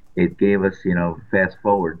it gave us, you know, fast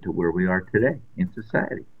forward to where we are today in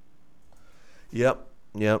society. Yep.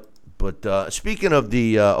 But speaking of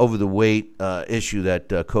the over the weight issue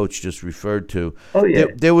that Coach just referred to,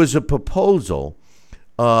 there was a proposal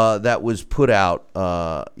that was put out,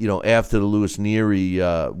 after the Louis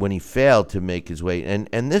Neary when he failed to make his weight,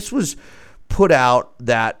 and this was put out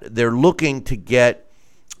that they're looking to get,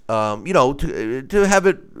 to have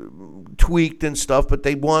it tweaked and stuff, but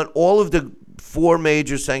they want all of the 4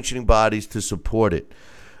 major sanctioning bodies to support it.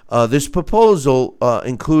 This proposal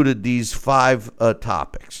included these 5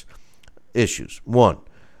 issues. 1,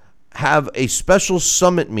 have a special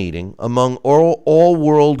summit meeting among all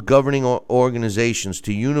world governing organizations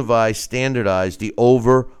to unify, standardize the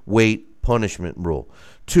overweight punishment rule.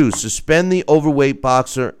 2, suspend the overweight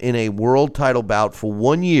boxer in a world title bout for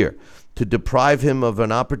 1 year to deprive him of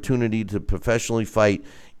an opportunity to professionally fight,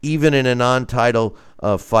 even in a non-title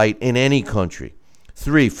fight in any country.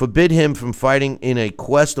 3, forbid him from fighting in a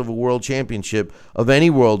quest of a world championship of any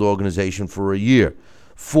world organization for a year.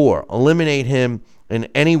 4, eliminate him in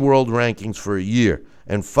any world rankings for a year.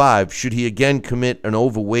 And 5, should he again commit an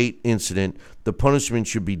overweight incident, the punishment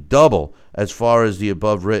should be double as far as the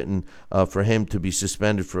above written for him to be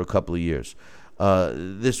suspended for a couple of years.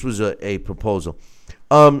 This was a proposal.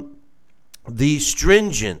 The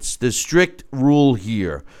strict rule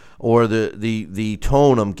here, or the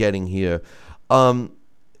tone I'm getting here,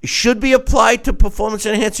 should be applied to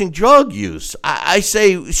performance-enhancing drug use. I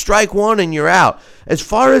say strike 1 and you're out. As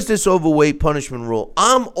far as this overweight punishment rule,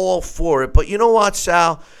 I'm all for it. But you know what,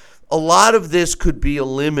 Sal? A lot of this could be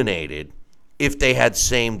eliminated if they had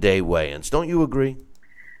same-day weigh-ins. Don't you agree?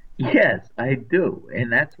 Yes, I do.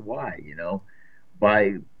 And that's why,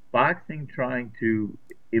 by boxing trying to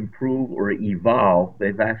improve or evolve,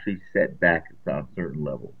 they've actually set back on certain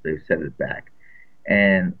levels. They've set it back.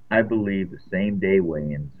 And I believe the same-day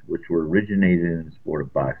weigh-ins, which were originated in the sport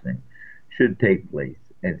of boxing, should take place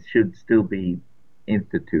and should still be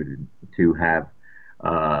instituted to have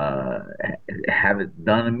it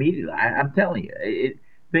done immediately. I'm telling you,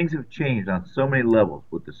 things have changed on so many levels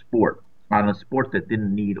with the sport, on a sport that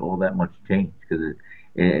didn't need all that much change because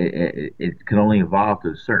it can only evolve to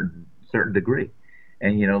a certain degree.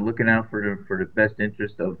 And looking out for the best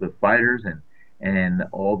interest of the fighters and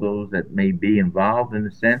all those that may be involved in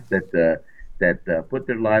the sense that put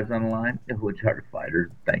their lives on the line, which are the fighters.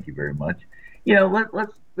 Thank you very much.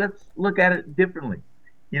 Let's look at it differently.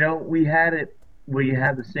 We had it where you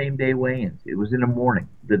had the same day weigh-ins. It was in the morning,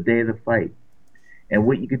 the day of the fight, and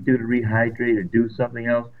what you could do to rehydrate or do something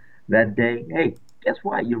else that day. Hey, guess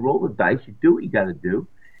what? You roll the dice. You do what you got to do,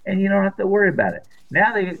 and you don't have to worry about it.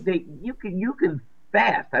 Now you can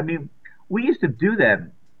fast. I mean, we used to do that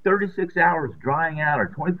 36 hours drying out or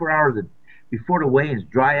 24 hours before the weigh-ins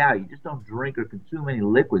dry out. You just don't drink or consume any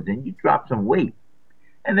liquids, and you drop some weight.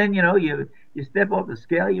 And then you step off the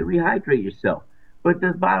scale, you rehydrate yourself. But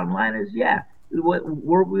the bottom line is, yeah,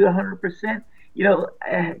 were we 100%?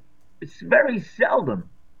 It's very seldom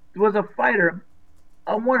there was a fighter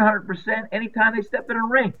on 100% anytime they step in a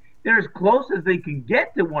ring. They're as close as they can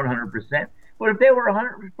get to 100%. But if they were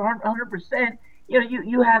 100%,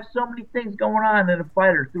 you have so many things going on in a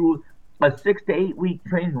fighter through a 6 to 8 week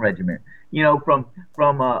training regimen.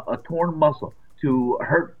 From a torn muscle to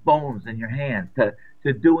hurt bones in your hand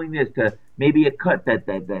to doing this to maybe a cut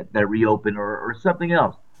that reopened or something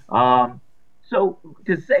else. So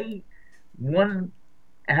to say one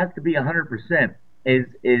has to be 100%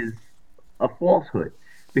 is a falsehood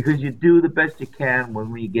because you do the best you can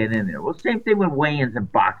when you get in there. Well, same thing with weigh-ins and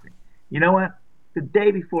boxing. You know what? The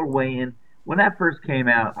day before weigh-in, when that first came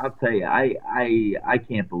out, I'll tell you, I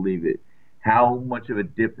can't believe it. How much of a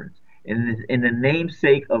difference in the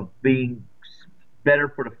namesake of being better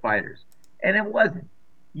for the fighters, and it wasn't.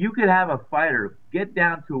 You could have a fighter get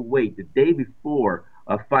down to a weight the day before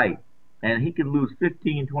a fight, and he could lose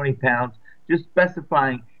 15, 20 pounds, just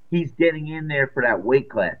specifying he's getting in there for that weight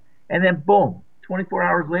class. And then, boom, 24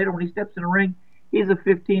 hours later, when he steps in the ring, he's a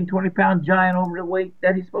 15, 20-pound giant over the weight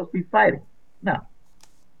that he's supposed to be fighting. No,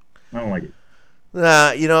 I don't like it.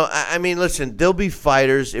 I mean, listen, there'll be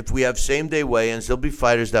fighters, if we have same-day weigh-ins, there'll be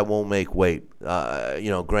fighters that won't make weight,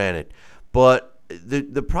 granted. But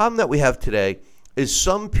the problem that we have today is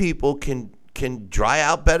some people can dry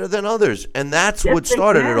out better than others, and that's what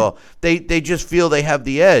started it all. They just feel they have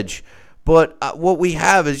the edge. But what we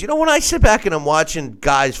have is, when I sit back and I'm watching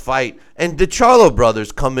guys fight, and the Charlo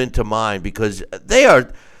brothers come into mind because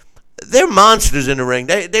they're monsters in the ring.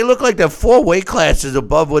 They look like they're 4 weight classes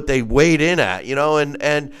above what they weighed in at,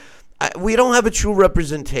 and we don't have a true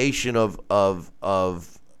representation of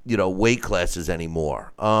weight classes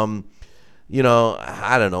anymore. I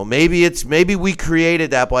don't know. Maybe we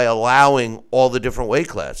created that by allowing all the different weight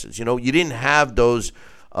classes. You didn't have those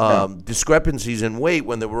discrepancies in weight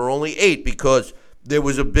when there were only 8 because there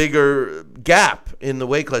was a bigger gap in the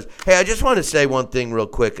weight class. Hey, I just want to say one thing real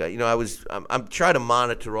quick. I'm trying to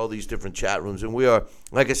monitor all these different chat rooms, and we are,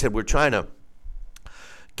 like I said, we're trying to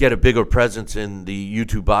get a bigger presence in the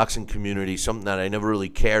YouTube boxing community, something that I never really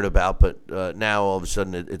cared about, but now all of a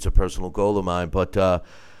sudden it's a personal goal of mine. But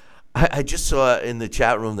I just saw in the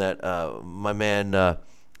chat room that my man, one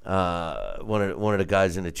of the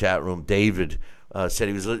guys in the chat room, David, said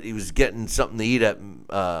he was getting something to eat at.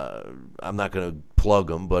 I'm not going to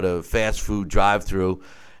plug him, but a fast food drive-through,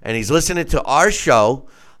 and he's listening to our show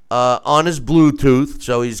on his Bluetooth.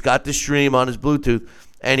 So he's got the stream on his Bluetooth,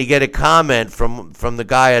 and he get a comment from the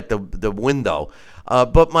guy at the window.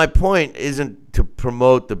 But my point isn't to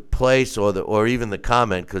promote the place or even the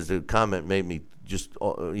comment, because the comment made me just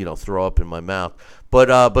throw up in my mouth.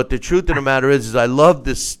 But the truth of the matter is I love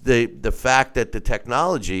the fact that the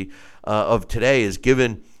technology of today has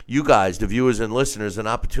given you guys, the viewers and listeners, an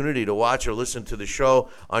opportunity to watch or listen to the show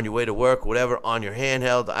on your way to work, whatever, on your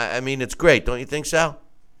handheld. I mean, it's great, don't you think, Sal?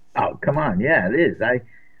 Oh, come on, yeah, it is.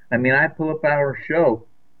 I mean, I pull up our show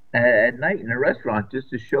at night in a restaurant just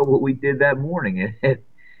to show what we did that morning,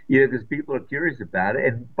 because people are curious about it.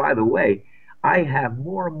 And by the way, I have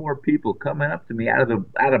more and more people coming up to me out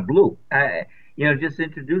of blue, just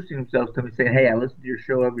introducing themselves to me, saying, "Hey, I listen to your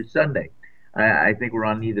show every Sunday. I think we're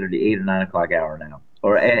on either the 8 or 9 o'clock hour now,"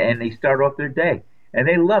 and they start off their day and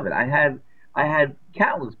they love it. I had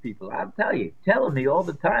countless people, I'll tell you, telling me all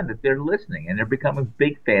the time that they're listening and they're becoming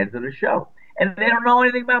big fans of the show, and they don't know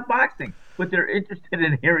anything about boxing, but they're interested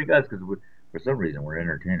in hearing us because for some reason we're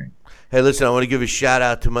entertaining. Hey, listen, I want to give a shout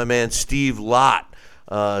out to my man Steve Lott.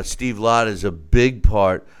 Steve Lott is a big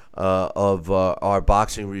part of our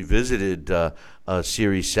Boxing Revisited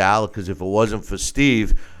series, Sal, because if it wasn't for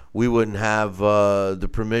Steve, we wouldn't have the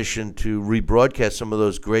permission to rebroadcast some of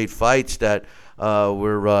those great fights that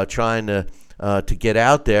we're trying to to get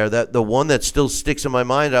out there. That the one that still sticks in my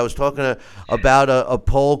mind, I was talking about a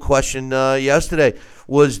poll question yesterday,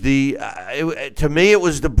 was to me, it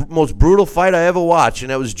was the most brutal fight I ever watched,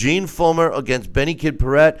 and that was Gene Fullmer against Benny Kid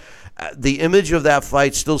Paret. The image of that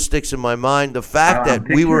fight still sticks in my mind. The fact that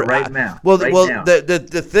we were right now.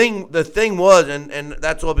 The thing was, and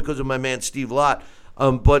that's all because of my man Steve Lott.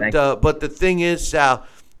 But the thing is, Sal,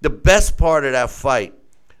 the best part of that fight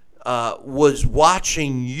was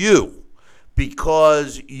watching you,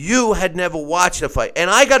 because you had never watched the fight, and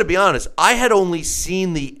I got to be honest, I had only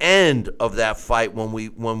seen the end of that fight when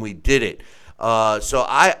we did it. So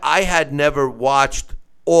I had never watched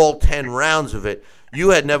all 10 rounds of it.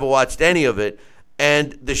 You had never watched any of it,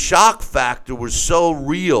 and the shock factor was so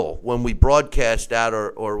real when we broadcast that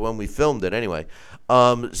or when we filmed it anyway.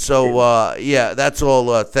 That's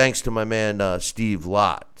all thanks to my man Steve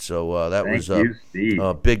Lott. So that was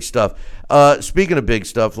big stuff. Speaking of big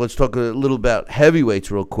stuff, let's talk a little about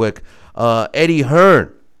heavyweights real quick. Eddie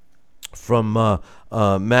Hearn from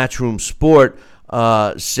Matchroom Sport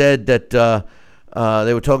said that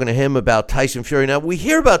they were talking to him about Tyson Fury. Now, we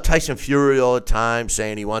hear about Tyson Fury all the time,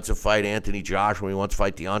 saying he wants to fight Anthony Joshua, he wants to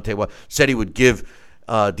fight Deontay Wilder. Said he would give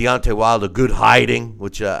Deontay Wilder a good hiding,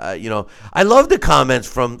 which, I love the comments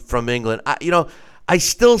from England. I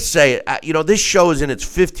still say it. This show is in its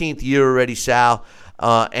 15th year already, Sal.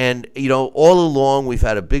 And all along we've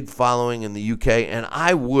had a big following in the UK, and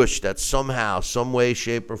I wish that somehow, some way,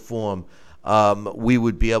 shape, or form, we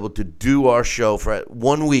would be able to do our show for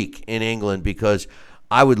 1 week in England, because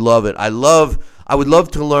I would love it. I would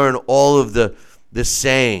love to learn all of the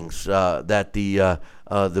sayings that the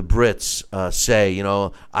Brits say.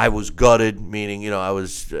 I was gutted, meaning I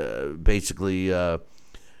was basically. I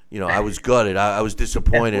was gutted. I was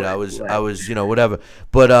disappointed. I was whatever.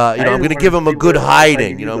 But I'm going to give him a good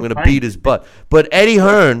hiding. I'm going to beat his butt. But Eddie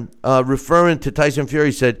Hearn, referring to Tyson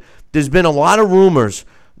Fury, said there's been a lot of rumors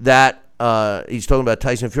that he's talking about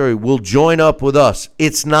Tyson Fury will join up with us.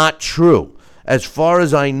 It's not true, as far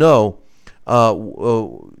as I know.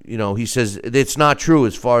 He says it's not true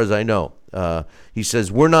as far as I know. He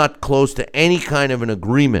says we're not close to any kind of an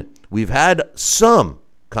agreement. We've had some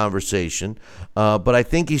conversation, but I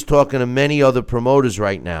think he's talking to many other promoters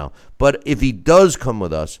right now. But if he does come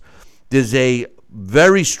with us, there's a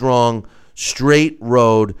very strong straight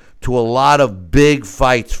road to a lot of big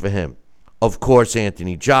fights for him. Of course,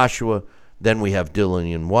 Anthony Joshua. Then we have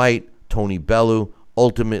Dillian White, Tony Bellew.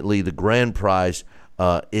 Ultimately, the grand prize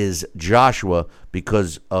is Joshua,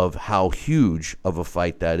 because of how huge of a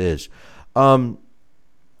fight that is. I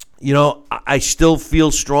still feel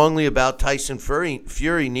strongly about Tyson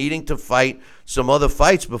Fury needing to fight some other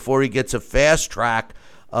fights before he gets a fast track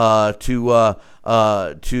to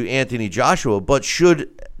Anthony Joshua. But should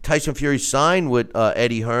Tyson Fury sign with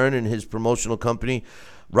Eddie Hearn and his promotional company,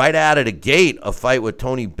 right out of the gate, a fight with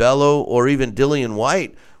Tony Bellew or even Dillian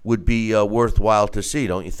White would be worthwhile to see,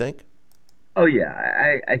 don't you think? Oh,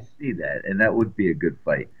 yeah, I see that, and that would be a good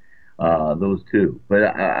fight, those two.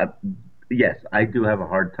 But, yes, I do have a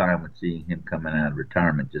hard time with seeing him coming out of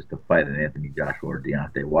retirement just to fight an Anthony Joshua or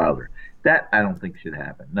Deontay Wilder. That I don't think should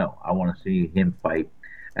happen. No, I want to see him fight,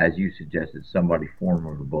 as you suggested, somebody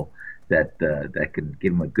formidable that can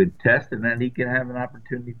give him a good test, and then he can have an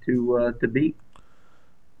opportunity to beat.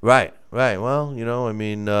 Right. Well,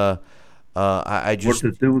 I just...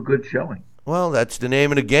 Or to do a good showing. Well, that's the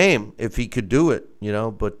name of the game, if he could do it,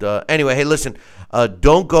 But anyway, hey, listen,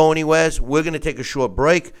 don't go anywhere. We're going to take a short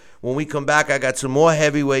break. When we come back, I got some more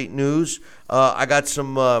heavyweight news. I got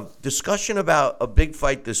some discussion about a big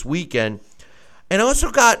fight this weekend. And I also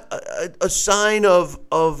got a sign of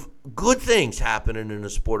good things happening in the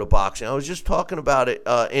sport of boxing. I was just talking about it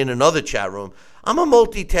in another chat room. I'm a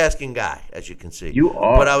multitasking guy, as you can see. You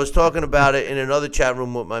are. But I was talking about it in another chat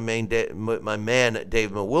room with my man,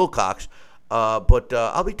 Dave Wilcox. But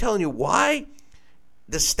I'll be telling you why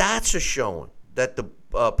the stats are showing that the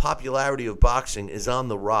popularity of boxing is on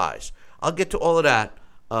the rise. I'll get to all of that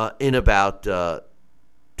in about 2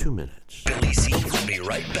 minutes. Billy C will be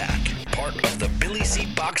right back. Part of the Billy C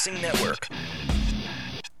Boxing Network.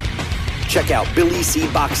 Check out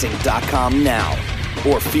BillyCBoxing.com now,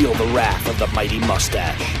 or feel the wrath of the mighty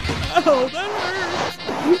mustache. Oh, that hurts.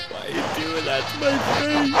 Why are you doing that to my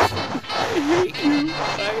face? I hate you.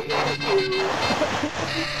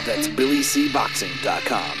 That's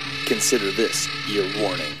BillyCBoxing.com. Consider this your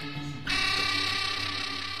warning.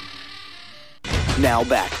 Now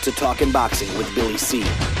back to Talkin' Boxing with Billy C.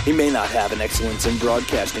 He may not have an Excellence in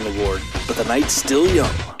Broadcasting award, but the night's still young.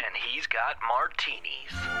 And he's got martinis.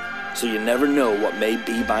 So you never know what may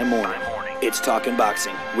be by morning. It's Talkin'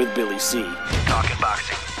 Boxing with Billy C. Talkin'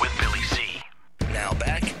 Boxing with Billy C.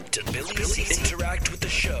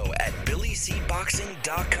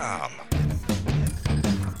 BLCBoxing.com.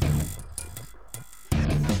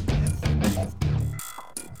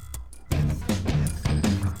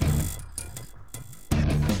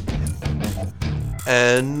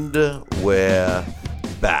 And we're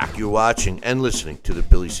back. You're watching and listening to the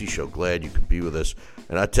Billy C Show. Glad you could be with us.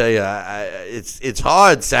 And I tell you, it's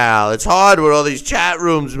hard, Sal. It's hard with all these chat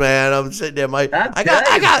rooms, man. I'm sitting there, Bill,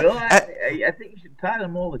 I think you should tie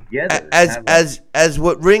them all together. As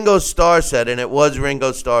what Ringo Starr said, and it was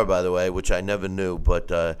Ringo Starr, by the way, which I never knew,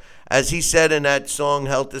 but as he said in that song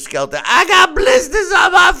Helter Skelter, I got blisters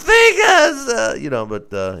on my fingers.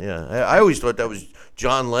 I always thought that was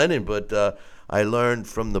John Lennon, but I learned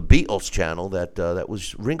from the Beatles channel that that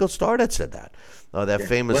was Ringo Starr that said that. That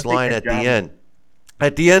famous line at the end.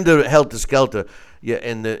 At the end of Helter Skelter,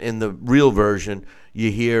 in the real version, you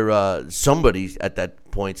hear somebody at that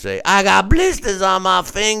point say, "I got blisters on my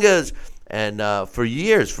fingers." And for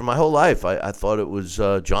years, for my whole life, I thought it was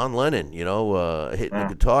John Lennon, hitting the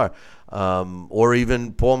guitar, or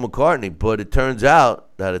even Paul McCartney. But it turns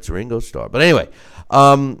out that it's Ringo Starr. But anyway,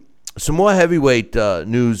 some more heavyweight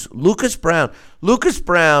news. Lucas Brown. Lucas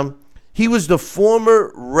Brown, he was the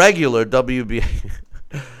former regular WBA.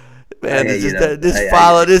 Man,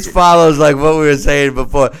 this follows like what we were saying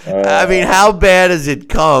before. I mean, how bad has it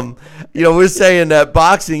come? We're saying that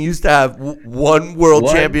boxing used to have one world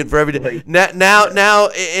champion for every day. Now,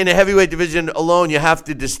 in a heavyweight division alone, you have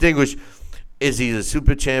to distinguish: is he a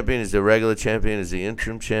super champion? Is he a regular champion? Is he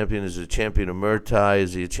interim champion? Is he a champion of Muay Thai?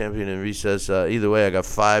 Is he a champion in recess? Either way, I got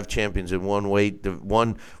 5 champions in one weight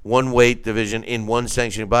division in one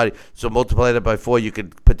sanctioning body. So multiply that by 4, you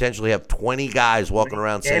could potentially have 20 guys walking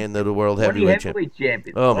around saying they're the world heavyweight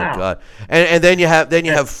champion. Oh my God! And then you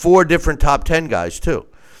have 4 different top 10 guys too.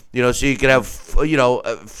 So you could have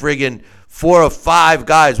friggin' 4 or 5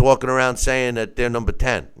 guys walking around saying that they're number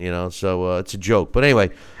 10. So it's a joke. But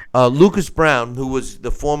anyway. Lucas Brown, who was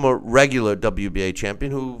the former regular WBA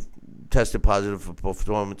champion, who tested positive for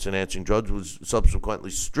performance-enhancing drugs, was subsequently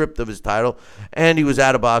stripped of his title, and he was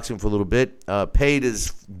out of boxing for a little bit, paid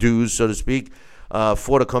his dues, so to speak,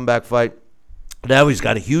 fought a comeback fight. Now he's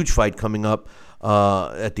got a huge fight coming up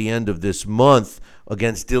at the end of this month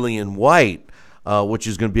against Dillian Whyte, which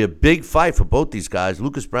is going to be a big fight for both these guys.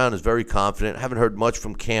 Lucas Brown is very confident. Haven't heard much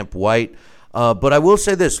from Camp White. But I will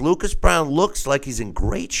say this, Lucas Brown looks like he's in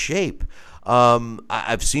great shape.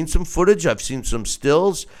 I've seen some footage, I've seen some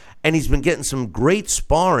stills, and he's been getting some great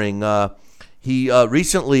sparring. He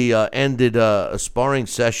recently ended a sparring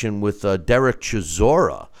session with Derek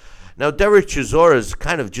Chisora. Now, Derek Chisora is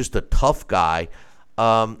kind of just a tough guy.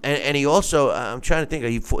 And he also, I'm trying to think,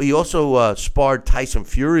 he also sparred Tyson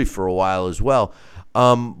Fury for a while as well.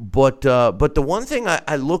 But the one thing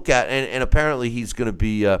I look at, and apparently he's going to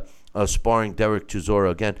be sparring Derek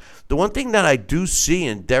Chisora again. The one thing that I do see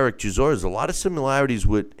in Derek Chisora is a lot of similarities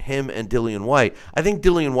with him and Dillian Whyte. I think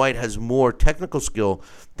Dillian Whyte has more technical skill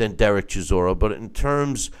than Derek Chisora, but in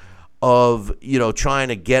terms of, trying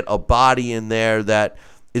to get a body in there that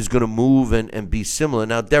is going to move and be similar.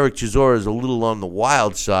 Now, Derek Chisora is a little on the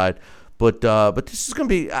wild side, but this is going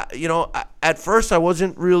to be, at first I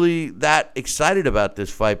wasn't really that excited about this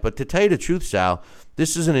fight, but to tell you the truth, Sal,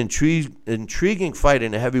 this is an intriguing fight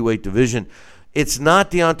in the heavyweight division. It's not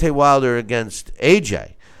Deontay Wilder against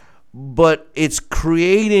AJ, but it's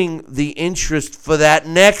creating the interest for that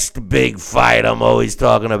next big fight I'm always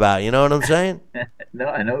talking about. You know what I'm saying? No,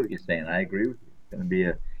 I know what you're saying. I agree with you. It's going to be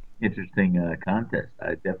an interesting contest.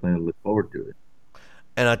 I definitely look forward to it.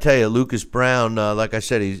 And I tell you, Lucas Brown, like I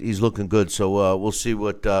said, he's looking good. So we'll see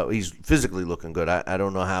what he's physically looking good. I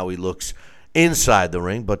don't know how he looks inside the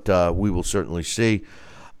ring, but we will certainly see.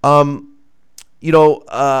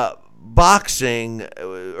 Boxing,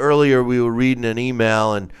 earlier we were reading an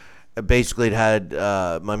email, and basically it had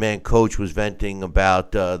my man Coach was venting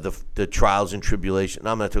about the trials and tribulations.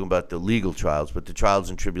 I'm not talking about the legal trials, but the trials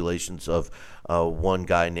and tribulations of one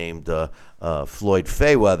guy named Floyd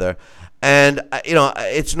Mayweather. And,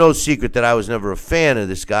 it's no secret that I was never a fan of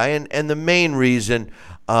this guy. And the main reason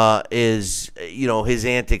is, his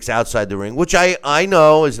antics outside the ring, which I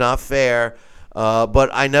know is not fair, but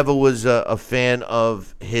I never was a fan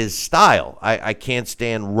of his style. I can't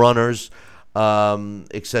stand runners,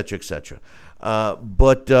 et cetera, et cetera.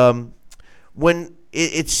 But when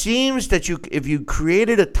it seems that if you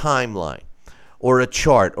created a timeline or a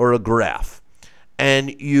chart or a graph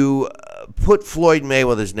and you put Floyd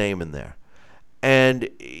Mayweather's name in there and,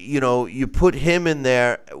 you put him in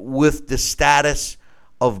there with the status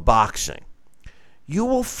of boxing, you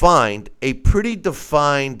will find a pretty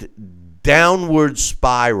defined downward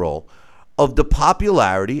spiral of the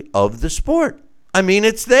popularity of the sport. I mean,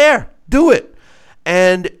 it's there. Do it.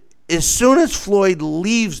 And as soon as Floyd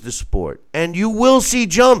leaves the sport, and you will see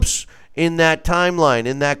jumps in that timeline,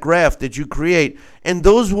 in that graph that you create, and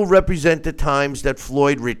those will represent the times that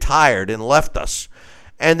Floyd retired and left us.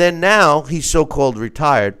 And then now he's so-called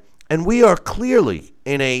retired, and we are clearly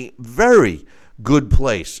in a very good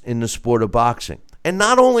place in the sport of boxing. And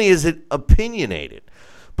not only is it opinionated,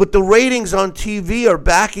 but the ratings on TV are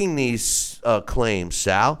backing these claims,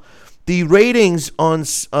 Sal. The ratings on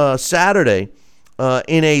Saturday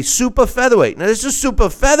in a super featherweight, now this is super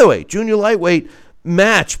featherweight, junior lightweight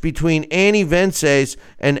match between Annie Vences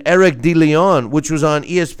and Eric De Leon, which was on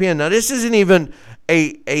ESPN. Now this isn't even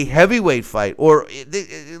a heavyweight fight, or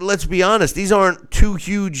let's be honest, these aren't two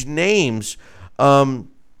huge names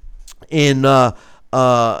in the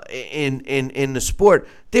sport.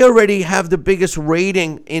 They already have the biggest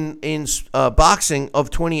rating in boxing of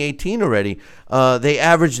 2018 already. They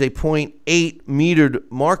averaged a .8 metered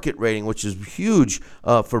market rating, which is huge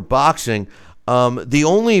for boxing. The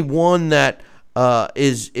only one that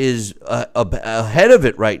is ahead of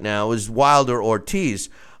it right now is Wilder Ortiz.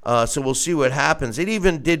 So we'll see what happens. It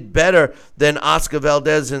even did better than Oscar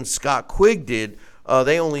Valdez and Scott Quigg did.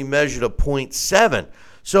 They only measured a .7.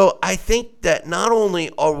 So I think that not only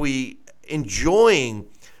are we enjoying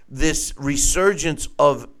this resurgence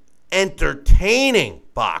of entertaining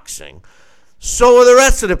boxing, so are the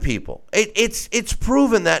rest of the people. It's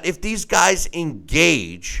proven that if these guys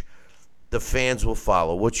engage, the fans will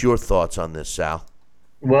follow. What's your thoughts on this, Sal?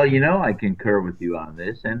 Well, I concur with you on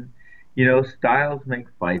this. And, styles make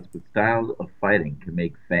fights, but styles of fighting can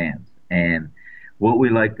make fans. And what we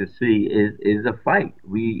like to see is a fight.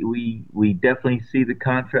 We definitely see the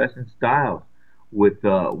contrast in styles with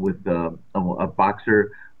a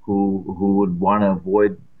boxer who would want to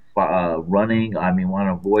avoid running. Want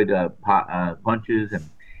to avoid punches,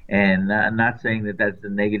 and not saying that that's a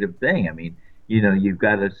negative thing. You've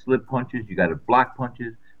got to slip punches, you got to block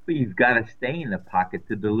punches, but you've got to stay in the pocket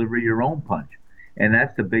to deliver your own punch. And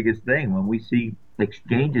that's the biggest thing. When we see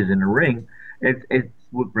exchanges in the ring, it's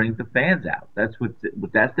what brings the fans out. That's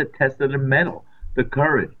the test of the mettle, the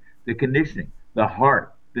courage, the conditioning, the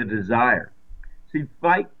heart, the desire. See,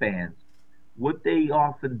 fight fans, what they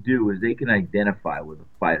often do is they can identify with a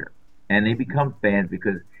fighter, and they become fans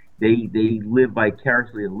because they live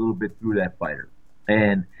vicariously a little bit through that fighter,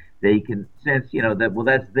 and they can sense, that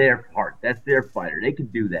that's their heart, that's their fighter. They can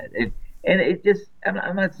do that, and it just,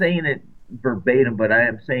 I'm not saying it verbatim, but I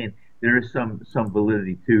am saying there is some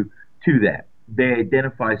validity to that. They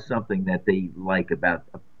identify something that they like about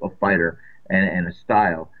a fighter and a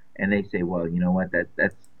style, and they say, well, you know what,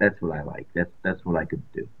 that's what I like. That's what I could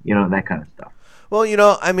do. That kind of stuff. Well,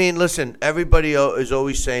 listen, everybody is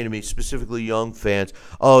always saying to me, specifically young fans,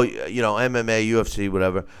 MMA, UFC,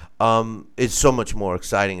 whatever, it's so much more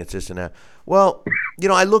exciting. It's this and that. Well,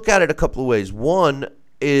 I look at it a couple of ways. One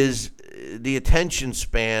is the attention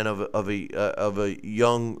span of a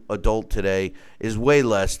young adult today is way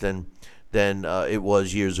less than it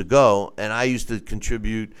was years ago, and I used to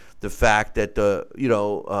contribute the fact that the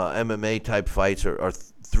MMA type fights are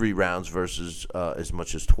 3 rounds versus as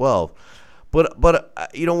much as 12. But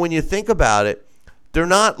when you think about it, they're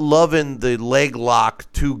not loving the leg lock,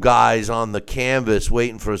 2 guys on the canvas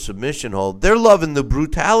waiting for a submission hold. They're loving the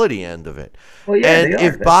brutality end of it. Well, yeah, and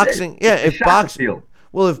if boxing, if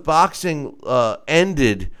boxing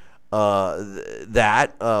ended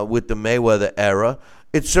that with the Mayweather era,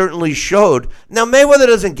 it certainly showed. Now, Mayweather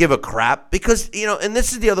doesn't give a crap because, and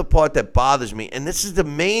this is the other part that bothers me, and this is the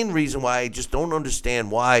main reason why I just don't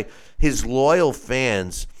understand why his loyal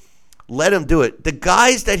fans let him do it. The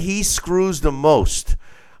guys that he screws the most,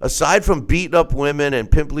 aside from beating up women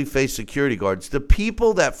and pimply-faced security guards, the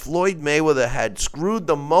people that Floyd Mayweather had screwed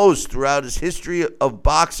the most throughout his history of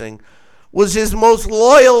boxing was his most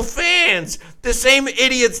loyal fans. The same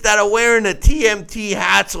idiots that are wearing the TMT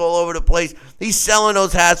hats all over the place. He's selling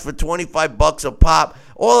those hats for $25 a pop.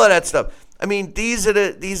 All of that stuff.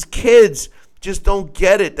 These kids just don't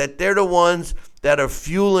get it, that they're the ones that are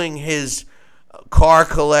fueling his car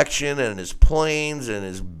collection and his planes and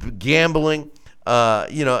his gambling.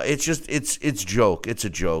 It's joke. It's a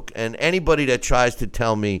joke. And anybody that tries to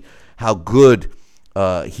tell me how good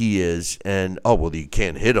he is, and you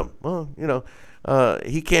can't hit him. Well,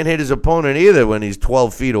 he can't hit his opponent either when he's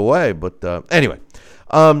 12 feet away. But anyway,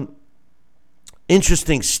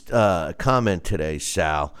 interesting comment today,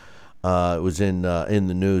 Sal. It was in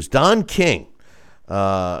the news. Don King,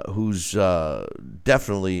 who's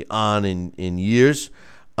definitely on in years,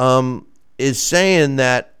 is saying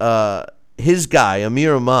that his guy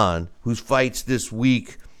Amir Rahman, who fights this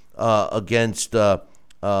week against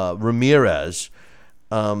Ramirez,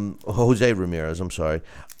 Jose Ramirez, I'm sorry,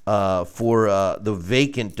 for the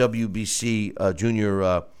vacant WBC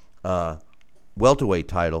junior welterweight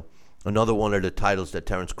title, another one of the titles that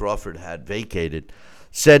Terrence Crawford had vacated,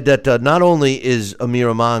 said that not only is Amir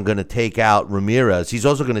Rahman going to take out Ramirez, he's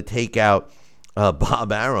also going to take out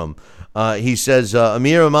Bob Arum. He says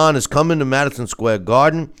Amir Rahman is coming to Madison Square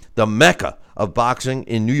Garden, the mecca of boxing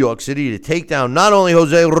in New York City, to take down not only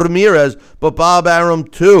Jose Ramirez, but Bob Arum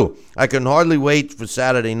too. I can hardly wait for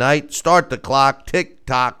Saturday night. Start the clock.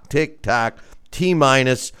 Tick-tock, tick-tock.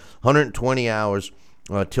 T-minus 120 hours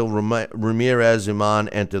till Ramirez Iman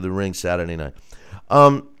enter the ring Saturday night.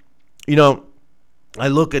 I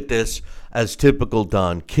look at this as typical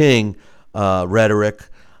Don King rhetoric,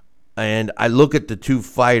 and I look at the two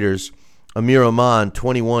fighters, Amir Rahman,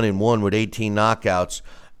 21-1 with 18 knockouts,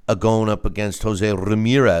 going up against Jose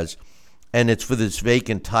Ramirez, and it's for this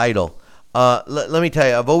vacant title. Let me tell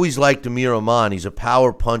you, I've always liked Amir Rahman. He's a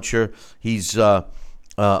power puncher. He's ranked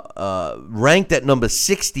at number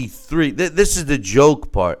 63. This is the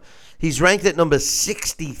joke part. He's ranked at number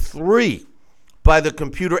 63 by the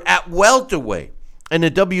computer at welterweight, and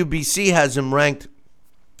the WBC has him ranked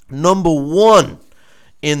number 1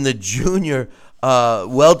 in the junior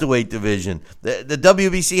welterweight division. The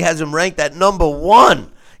WBC has him ranked at number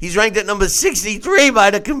 1. He's ranked at number 63 by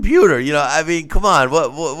the computer. I mean, come on.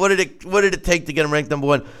 What did it take to get him ranked number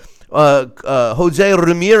 1? Jose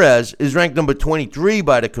Ramirez is ranked number 23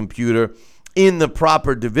 by the computer in the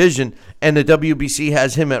proper division, and the WBC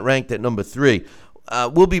has him ranked at number 3.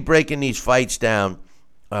 We'll be breaking these fights down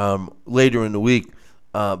later in the week.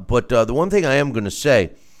 But the one thing I am going to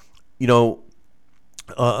say,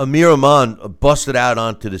 Amir Rahman busted out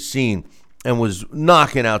onto the scene and was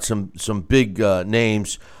knocking out some big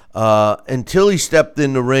names until he stepped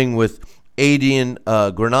in the ring with Adrian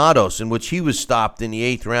Granados, in which he was stopped in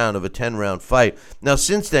the 8th round of a 10-round fight. Now,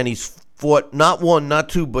 since then, he's fought not 1, not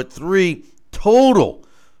 2, but 3 total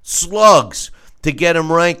slugs to get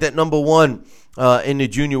him ranked at number 1 in the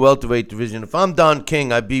junior welterweight division. If I'm Don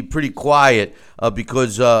King, I'd be pretty quiet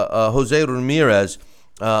because Jose Ramirez,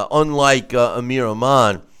 unlike Amir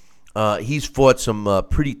Rahman, he's fought some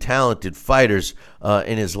pretty talented fighters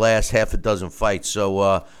in his last half a dozen fights.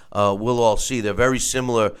 So we'll all see. They're very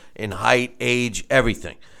similar in height, age,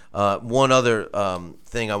 everything. One other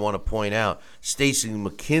thing I want to point out, Stacy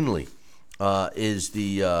McKinley is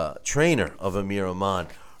the trainer of Amir Rahman.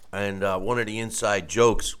 And one of the inside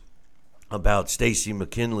jokes about Stacy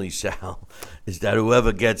McKinley, Sal, is that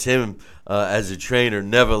whoever gets him as a trainer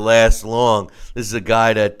never lasts long. This is a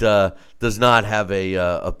guy that does not have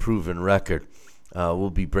a proven record. We'll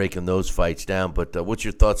be breaking those fights down. But what's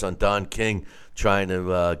your thoughts on Don King trying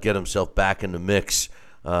to get himself back in the mix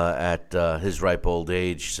at his ripe old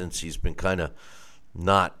age, since he's been kind of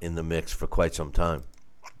not in the mix for quite some time?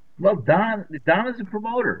 Well, Don is a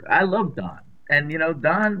promoter. I love Don. And,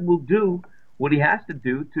 Don will do what he has to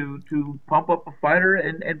do to pump up a fighter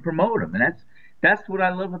and promote him. And that's what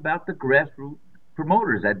I love about the grassroots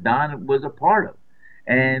promoters that Don was a part of.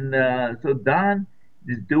 And so Don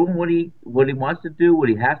is doing what he wants to do, what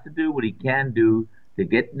he has to do, what he can do to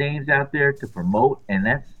get names out there to promote, and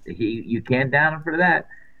you can't down him for that.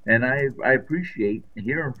 And I appreciate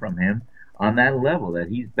hearing from him on that level, that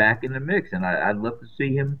he's back in the mix, and I'd love to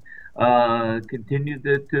see him continue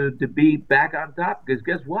to be back on top, because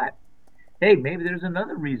guess what? Hey, maybe there's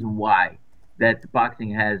another reason why that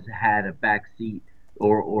boxing has had a backseat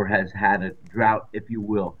or has had a drought, if you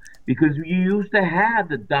will, because you used to have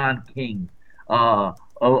the Don King of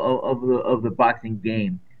the boxing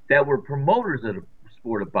game that were promoters of the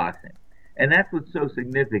sport of boxing, and that's what's so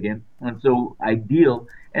significant and so ideal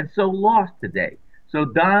and so lost today. So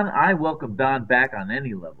Don, I welcome Don back on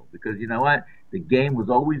any level, because you know what, the game was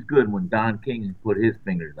always good when Don King put his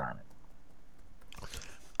fingers on it.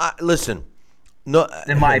 Listen, no,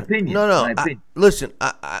 in my opinion. No. Listen,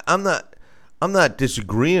 I'm not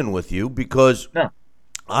disagreeing with you, because no.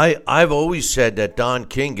 I've always said that Don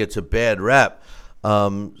King gets a bad rap,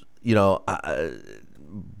 but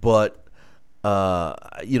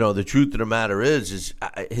the truth of the matter is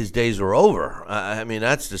his days are over. I mean,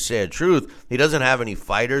 that's the sad truth. He doesn't have any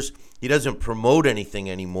fighters. He doesn't promote anything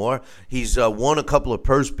anymore. He's won a couple of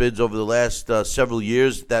purse bids over the last several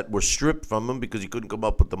years that were stripped from him because he couldn't come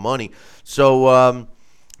up with the money. So,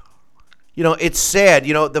 it's sad.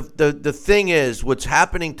 The thing is, what's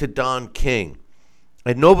happening to Don King,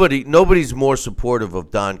 and nobody's more supportive of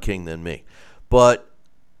Don King than me, but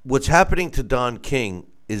what's happening to Don King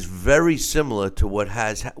is very similar to what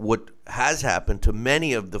has happened to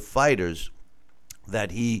many of the fighters that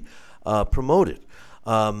he promoted.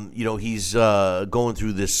 He's going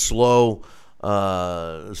through this slow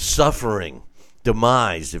suffering,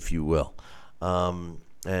 demise, if you will. I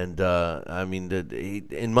mean,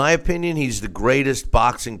 in my opinion, he's the greatest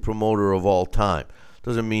boxing promoter of all time.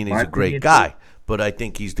 Doesn't mean he's a great guy, but I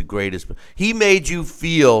think he's the greatest. He made you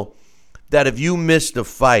feel that if you missed a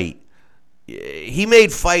fight, he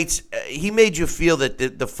made you feel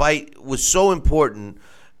that the fight was so important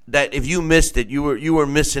that if you missed it, you were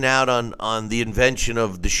missing out on the invention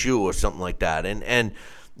of the shoe or something like that. And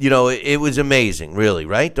you know, it was amazing, really,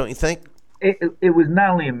 right? Don't you think? It was not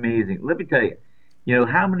only amazing. Let me tell you, you know,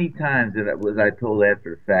 how many times was I told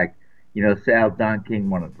after the fact, you know, Sal, Don King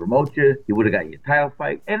wanted to promote you. He would have got you a title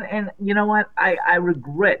fight. And you know what? I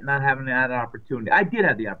regret not having that opportunity. I did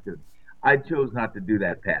have the opportunity. I chose not to do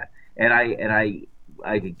that path. And I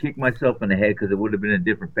could kick myself in the head because it would have been a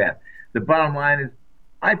different path. The bottom line is,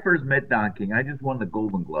 I first met Don King. I just won the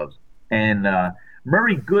Golden Gloves. And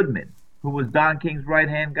Murray Goodman, who was Don King's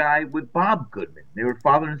right-hand guy, with Bob Goodman. They were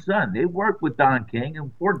father and son. They worked with Don King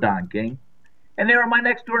and for Don King. And they were my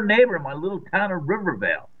next-door neighbor in my little town of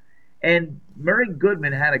Rivervale. And Murray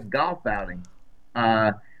Goodman had a golf outing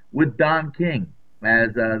with Don King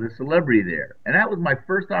as the celebrity there. And that was my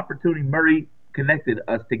first opportunity. Murray connected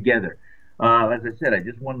us together. As I said, I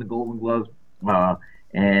just won the Golden Gloves,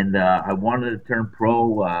 and I wanted to turn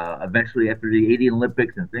pro eventually after the 80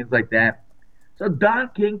 Olympics and things like that. So Don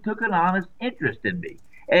King took an honest interest in me.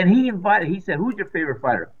 And he said, who's your favorite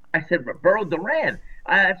fighter? I said, Roberto Duran.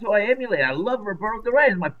 That's who I emulate. I love Roberto Duran.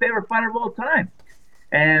 He's my favorite fighter of all time.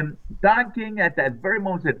 And Don King at that very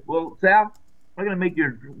moment said, well, Sal, I'm going to make your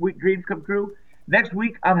dreams come true. Next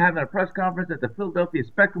week, I'm having a press conference at the Philadelphia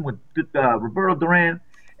Spectrum with Roberto Duran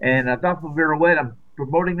and Adolfo Viruet. I'm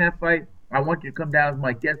promoting that fight. I want you to come down as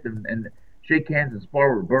my guest and shake hands and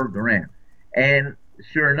spar with Roberto Duran. And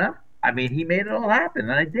sure enough, I mean, he made it all happen,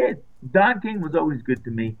 and I did. Don King was always good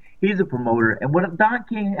to me. He's a promoter, and what Don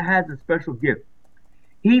King has a special gift.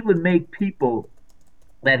 He would make people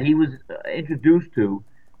that he was introduced to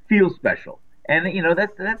feel special. And, you know,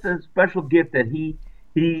 that's a special gift that he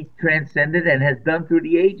transcended and has done through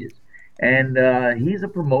the ages. And he's a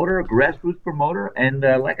promoter, a grassroots promoter. And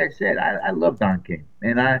like I said, I love Don King.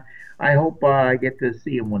 And I hope I get to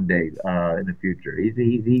see him one day in the future.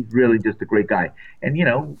 He's really just a great guy. And, you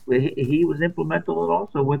know, he was implemental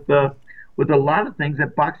also with a lot of things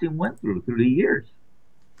that boxing went through the years.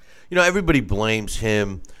 You know, everybody blames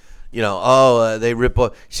him. You know, they rip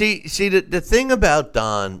off. See, the thing about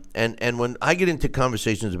Don, and when I get into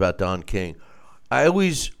conversations about Don King,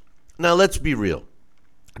 now let's be real.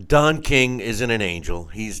 Don King isn't an angel.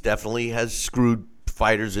 He's definitely has screwed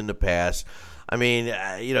fighters in the past. I mean,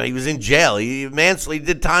 you know, he was in jail. He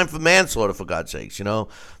did time for manslaughter, for God's sakes. You know,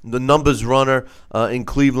 the numbers runner in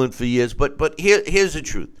Cleveland for years. But here's the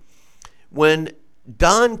truth. When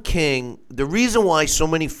Don King, the reason why so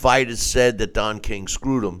many fighters said that Don King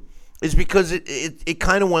screwed him is because it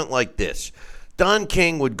kind of went like this. Don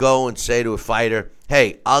King would go and say to a fighter,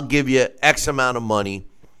 hey, I'll give you X amount of money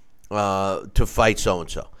to fight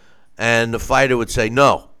so-and-so. And the fighter would say,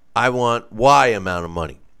 no, I want Y amount of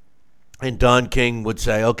money. And Don King would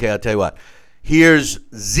say, okay, I'll tell you what. Here's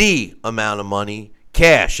Z amount of money,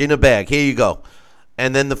 cash, in a bag. Here you go.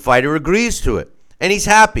 And then the fighter agrees to it. And he's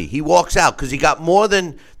happy. He walks out because he got more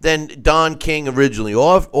than Don King originally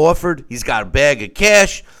offered. He's got a bag of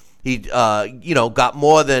cash. He, got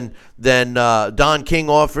more than Don King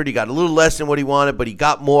offered. He got a little less than what he wanted, but he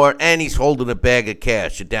got more, and he's holding a bag of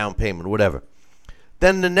cash, a down payment, whatever.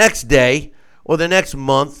 Then the next day, or the next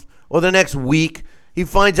month, or the next week, he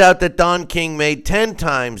finds out that Don King made 10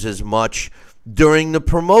 times as much during the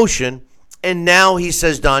promotion, and now he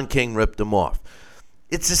says Don King ripped him off.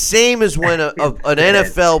 It's the same as when an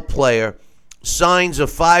NFL player signs a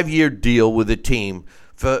 5-year deal with a team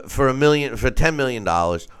for $10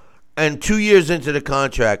 million. And 2 years into the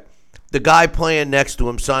contract, the guy playing next to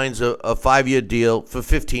him signs a 5-year deal for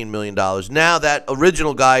 $15 million. Now that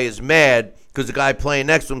original guy is mad because the guy playing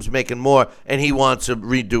next to him is making more, and he wants to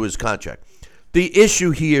redo his contract. The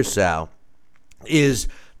issue here, Sal, is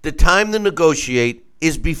the time to negotiate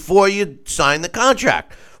is before you sign the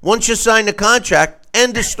contract. Once you sign the contract,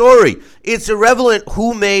 end of story. It's irrelevant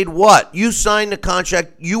who made what. You signed the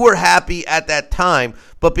contract. You were happy at that time,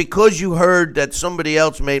 but because you heard that somebody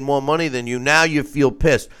else made more money than you, now you feel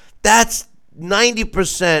pissed. That's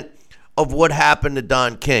 90% of what happened to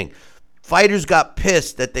Don King. Fighters got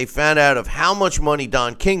pissed that they found out of how much money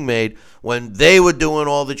Don King made when they were doing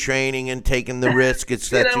all the training and taking the risk,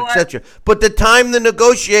 etc., etc. But the time to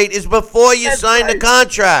negotiate is before you sign the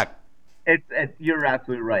contract. You're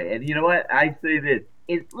absolutely right. And you know what? I say this.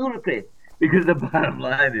 It's ludicrous because the bottom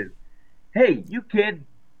line is, hey, you can't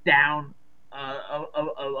down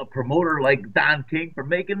a promoter like Don King for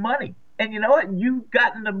making money. And you know what? You've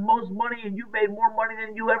gotten the most money, and you made more money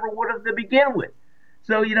than you ever would have to begin with.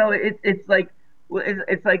 So it's like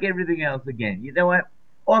it's like everything else again. You know what?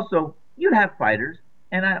 Also, you have fighters,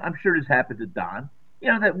 and I'm sure this happened to Don.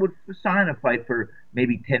 That would sign a fight for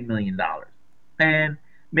maybe $10 million, and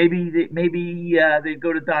maybe they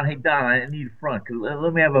go to Don. Hey Don, I need a front.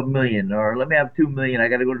 Let me have $1 million, or let me have $2 million. I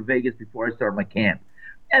got to go to Vegas before I start my camp.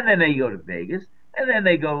 And then they go to Vegas, and then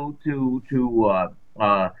they go to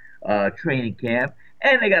training camp,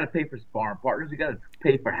 and they got to pay for sparring partners. They got to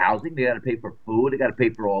pay for housing. They got to pay for food. They got to pay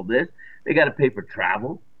for all this. They got to pay for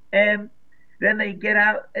travel, and then they get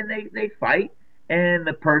out and they fight, and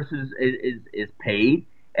the purse is paid,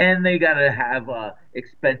 and they got to have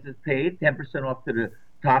expenses paid, 10% off to the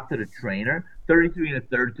top to the trainer, 33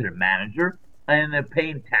 1/3 to the manager, and they're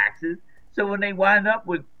paying taxes. So when they wind up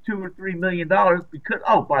with $2 or $3 million, because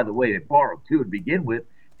by the way, they borrowed $2 to begin with,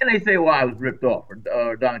 and they say, "Well, I was ripped off,"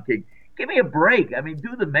 or Don King, give me a break. I mean,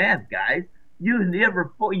 do the math, guys. You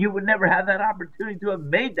would never have that opportunity to have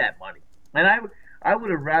made that money. And I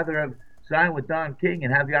would have rather have signed with Don King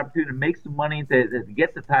and have the opportunity to make some money to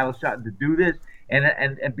get the title shot and to do this,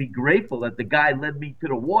 and be grateful that the guy led me to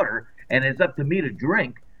the water, and it's up to me to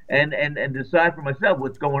drink and decide for myself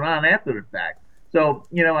what's going on after the fact. So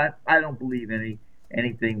I don't believe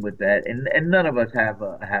anything with that, and none of us have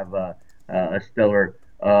a stellar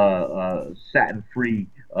satin-free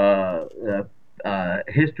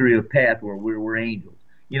history of path where we're angels.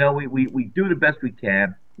 We do the best we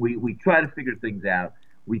can. We try to figure things out.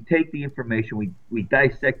 We take the information, we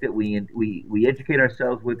dissect it, we educate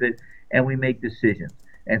ourselves with it, and we make decisions.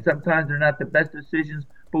 And sometimes they're not the best decisions,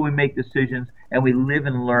 but we make decisions, and we live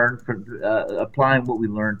and learn from applying what we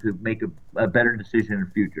learn to make a better decision in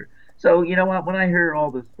the future. So you know what? When I hear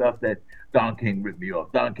all this stuff that Don King ripped me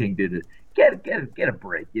off, Don King did it, get a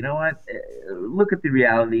break. You know what? Look at the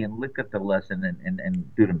reality and look at the lesson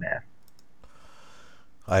and do the math.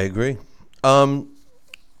 I agree.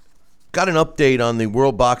 Got an update on the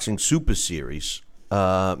World Boxing Super Series.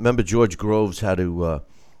 Remember George Groves had to,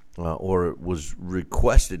 or was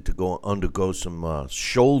requested to undergo some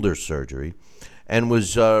shoulder surgery, and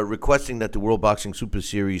was requesting that the World Boxing Super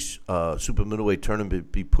Series super middleweight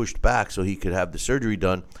tournament be pushed back so he could have the surgery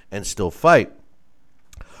done and still fight.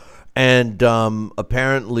 And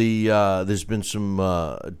apparently there's been some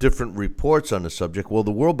different reports on the subject. Well,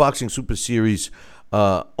 the World Boxing Super Series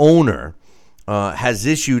owner has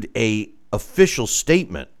issued a official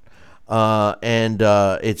statement, and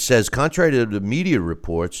it says, contrary to the media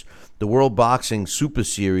reports, the World Boxing Super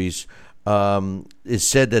Series is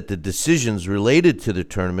said that the decisions related to the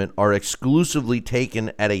tournament are exclusively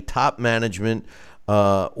taken at a top management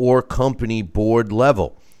or company board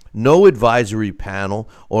level. No advisory panel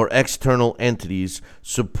or external entities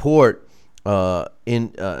support Cosmosa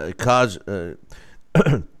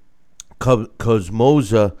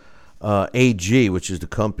AG, which is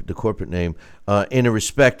the corporate name, in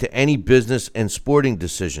respect to any business and sporting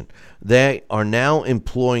decision. They are now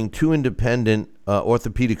employing 2 independent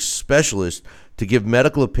orthopedic specialists to give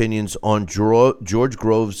medical opinions on George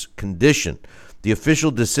Groves' condition. The official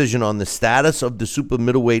decision on the status of the super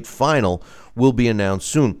middleweight final will be announced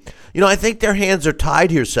soon. I think their hands are tied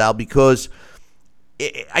here, Sal, because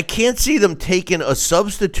I can't see them taking a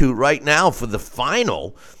substitute right now for the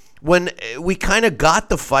final when we kind of got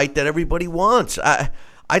the fight that everybody wants.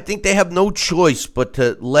 I think they have no choice but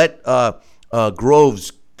to let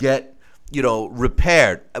Groves get,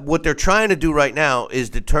 repaired. What they're trying to do right now is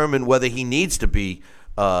determine whether he needs to be,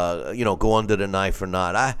 go under the knife or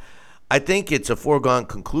not. I think it's a foregone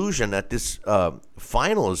conclusion that this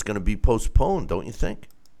final is going to be postponed, don't you think?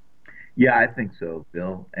 Yeah, I think so,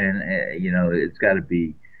 Bill. And, it's got to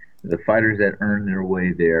be the fighters that earn their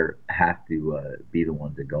way there have to be the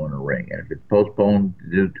ones that go in the ring. And if it's postponed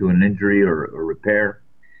due to an injury or a repair,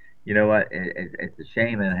 you know what? It's a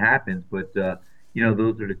shame and it happens, but,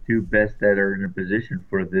 those are the 2 best that are in a position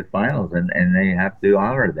for the finals, and they have to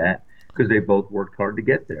honor that because they both worked hard to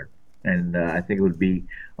get there. And I think it would be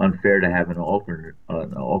unfair to have an alternate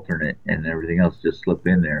and everything else just slip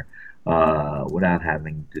in there without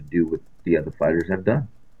having to do what the other fighters have done.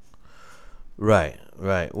 Right.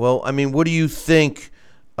 Well, I mean, what do you think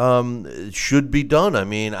should be done? I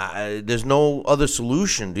mean, there's no other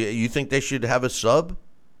solution. Do you think they should have a sub?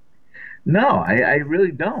 No, I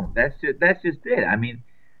really don't. That's just it. I mean,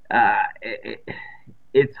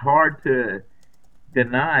 it's hard to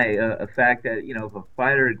deny a fact that if a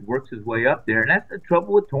fighter works his way up there, and that's the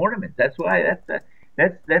trouble with tournaments. That's why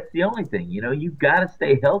that's the only thing. You've got to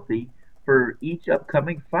stay healthy for each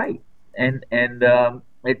upcoming fight, and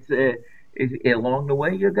it's along the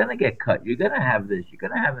way, you're going to get cut. You're going to have this. You're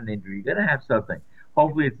going to have an injury. You're going to have something.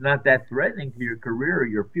 Hopefully, it's not that threatening to your career or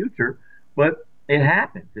your future, but it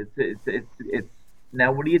happens. It's.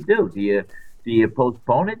 Now, what do? Do you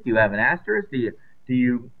postpone it? Do you have an asterisk? Do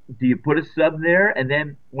you put a sub there, and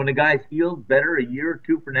then when the guy's healed better a year or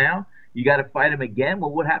two from now, you got to fight him again?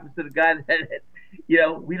 Well, what happens to the guy that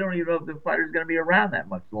we don't even know if the fighter's going to be around that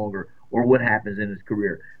much longer, or what happens in his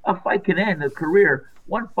career. A fight can end a career.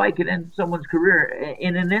 One fight can end someone's career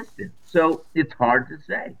in an instant. So it's hard to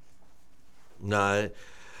say. No,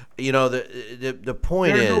 the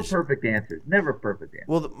point There are is no perfect answers. Never perfect answers.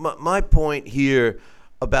 Well, my point here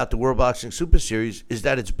about the World Boxing Super Series is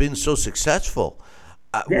that it's been so successful.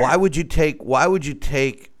 Yeah. Why would you take?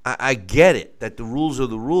 I get it that the rules are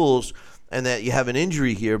the rules, and that you have an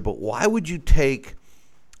injury here, but why would you take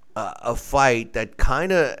a fight that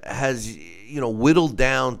kind of has whittled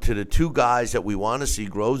down to the two guys that we want to see,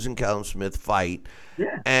 Groves and Callum Smith, fight?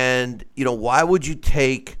 Yeah. And why would you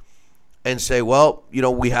take and say, well,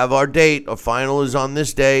 we have our date, our final is on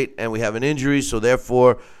this date, and we have an injury, so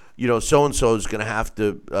therefore, so-and-so is going to have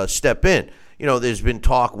to step in. There's been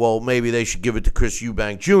talk, well, maybe they should give it to Chris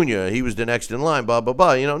Eubank Jr. He was the next in line, blah, blah,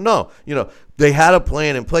 blah. No. They had a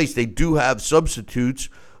plan in place. They do have substitutes,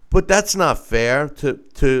 but that's not fair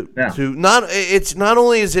it's not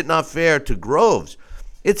only is it not fair to Groves,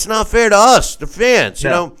 it's not fair to us, the fans.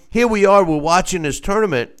 No. Here we are, we're watching this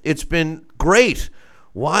tournament. It's been great.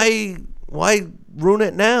 Why ruin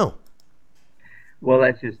it now? Well,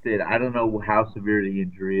 that's just it. I don't know how severe the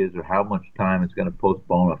injury is or how much time it's going to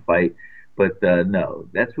postpone a fight. But no,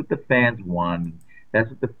 that's what the fans want. That's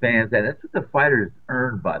what the fighters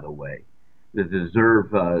earn, by the way. They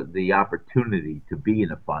deserve the opportunity to be in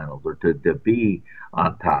the finals or to be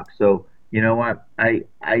on top. So, you know what? I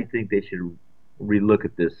think they should relook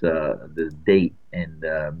at this date and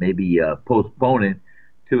maybe postpone it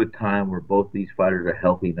to a time where both these fighters are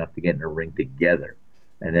healthy enough to get in the ring together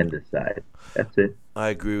and then decide. That's it. I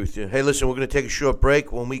agree with you. Hey, listen, we're going to take a short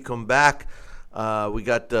break. When we come back, we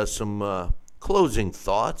got some closing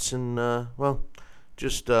thoughts, and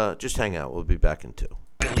just hang out. We'll be back in 2.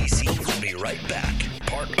 Billy C will be right back.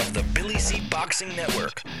 Part of the Billy C Boxing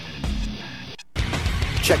Network.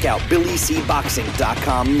 Check out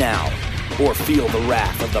BillyCBoxing.com now, or feel the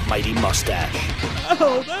wrath of the mighty mustache.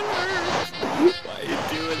 Oh, that hurts. Why are you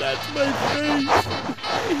doing that to my face?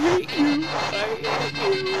 I hate you.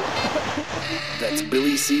 That's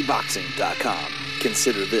BillyCBoxing.com.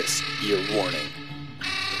 Consider this your warning.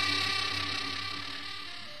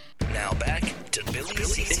 Now back to Billy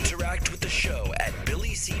C. Interact with the show at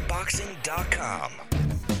BillyCBoxing.com.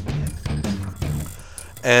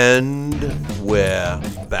 And we're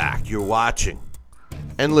back. You're watching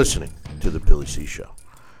and listening to the Billy C Show.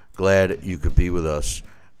 Glad you could be with us.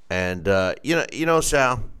 And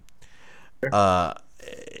Sal,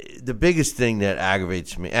 the biggest thing that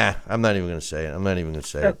aggravates me, I'm not even going to say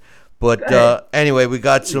it. But anyway, we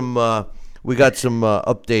got some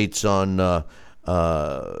updates on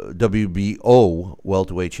WBO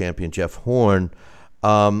welterweight champion Jeff Horn.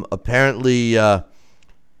 Apparently, I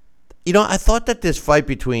thought that this fight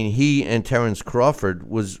between he and Terrence Crawford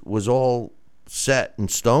was all set in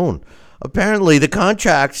stone. Apparently, the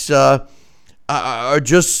contracts are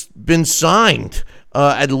just been signed,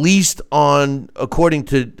 at least according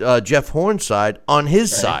to Jeff Horn's side, on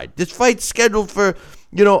his side. This fight's scheduled for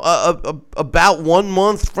about 1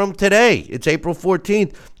 month from today. It's April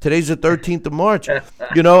 14th. Today's the 13th of March.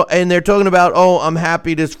 And they're talking about, I'm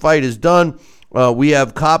happy this fight is done. We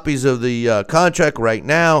have copies of the contract right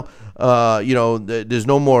now. There's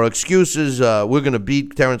no more excuses. We're going to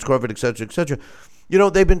beat Terrence Crawford, et cetera, et cetera.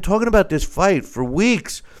 They've been talking about this fight for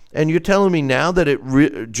weeks, and you're telling me now that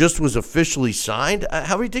it just was officially signed?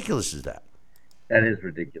 How ridiculous is that? That is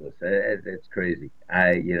ridiculous. It's crazy.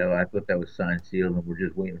 I thought that was signed, sealed, and we're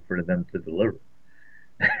just waiting for them to deliver.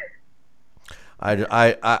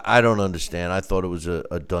 I don't understand. I thought it was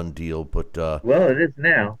a done deal, but well, it is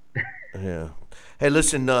now. Yeah. Hey,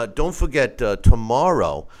 listen. Don't forget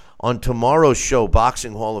tomorrow on tomorrow's show,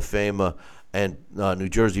 Boxing Hall of Famer and New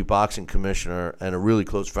Jersey boxing commissioner and a really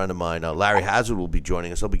close friend of mine, Larry Hazard, will be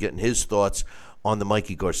joining us. I'll be getting his thoughts on the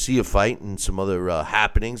Mikey Garcia fight and some other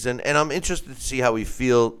happenings. And I'm interested to see how he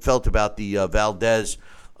felt about the Valdez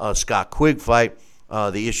Scott Quigg fight,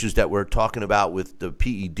 the issues that we're talking about with the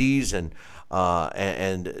PEDs and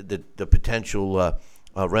the potential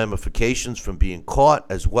ramifications from being caught,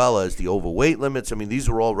 as well as the overweight limits. I mean, these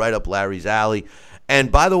are all right up Larry's alley.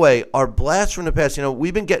 And by the way, our blast from the past,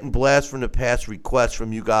 we've been getting blast from the past requests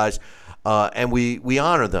from you guys, and we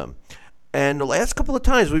honor them. And the last couple of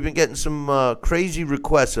times we've been getting some crazy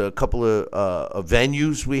requests. A couple of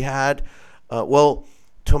venues we had. Well,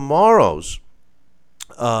 tomorrow's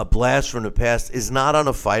Blast from the Past is not on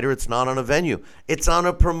a fighter. It's not on a venue. It's on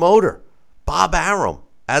a promoter, Bob Arum.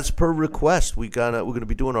 As per request, we're gonna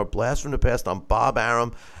be doing our Blast from the Past on Bob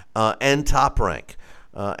Arum and Top Rank.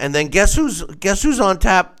 And then guess who's on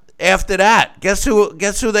tap after that? Guess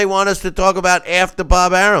who they want us to talk about after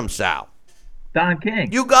Bob Arum, Sal? Don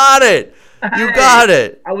King. You got it. You got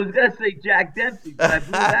it. I was gonna say Jack Dempsey, but I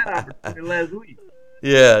blew that opportunity last week.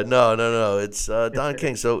 Yeah, no. It's Don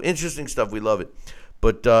King. So interesting stuff. We love it.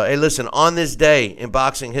 But, hey, listen, on this day in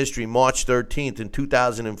boxing history, March 13th in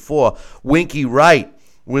 2004, Winky Wright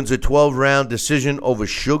wins a 12-round decision over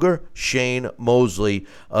Sugar Shane Mosley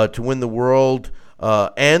to win the world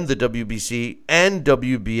and the WBC and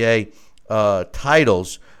WBA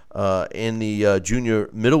titles in the junior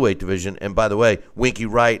middleweight division. And, by the way, Winky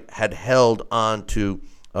Wright had held on to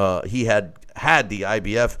he had the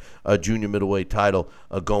IBF junior middleweight title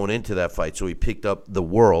going into that fight. So he picked up the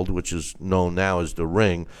world, which is known now as the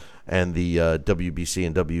Ring, and the WBC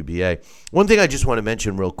and WBA. One thing I just want to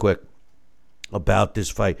mention real quick about this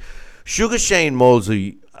fight. Sugar Shane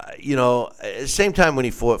Mosley, same time when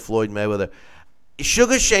he fought Floyd Mayweather,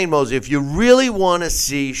 Sugar Shane Mosley, if you really want to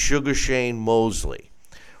see Sugar Shane Mosley,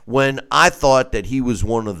 when I thought that he was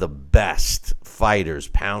one of the best fighters,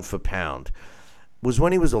 pound for pound, was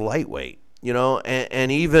when he was a lightweight.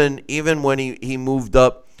 And even when he moved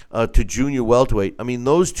up to junior welterweight, I mean,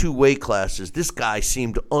 those two weight classes, this guy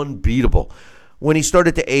seemed unbeatable. When he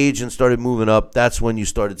started to age and started moving up, that's when you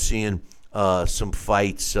started seeing some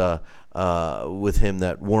fights with him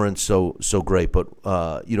that weren't so great. But,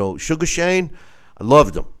 Sugar Shane, I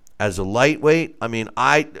loved him. As a lightweight, I mean,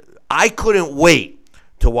 I couldn't wait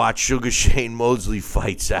to watch Sugar Shane Mosley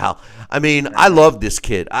fight, Sal. I mean, I love this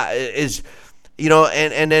kid.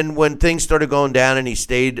 And then when things started going down and he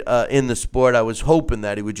stayed in the sport, I was hoping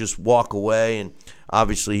that he would just walk away. And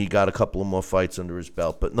obviously he got a couple of more fights under his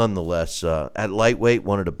belt. But nonetheless, at lightweight,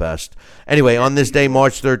 one of the best. Anyway, on this day,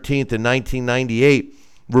 March 13th in 1998,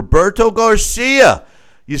 Roberto Garcia,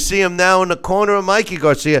 you see him now in the corner of Mikey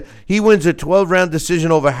Garcia. He wins a 12-round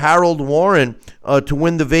decision over Harold Warren to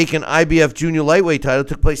win the vacant IBF junior lightweight title. It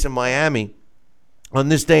took place in Miami. On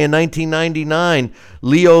this day in 1999,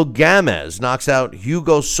 Leo Gamez knocks out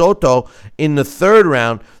Hugo Soto in the third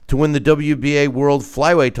round to win the WBA World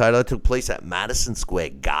Flyweight title. That took place at Madison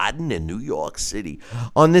Square Garden in New York City.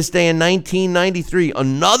 On this day in 1993,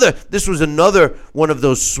 this was another one of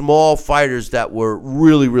those small fighters that were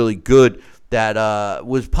really, really good, that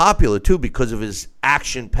was popular, too, because of his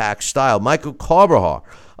action-packed style. Michael Carbajal,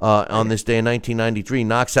 on this day in 1993,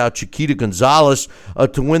 knocks out Chiquita Gonzalez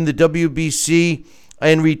to win the WBC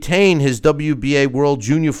and retain his WBA World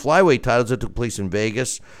Junior Flyweight titles that took place in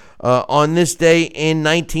Vegas. On this day in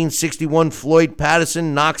 1961, Floyd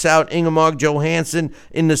Patterson knocks out Ingemar Johansson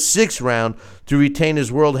in the 6th round to retain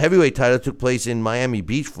his World Heavyweight title that took place in Miami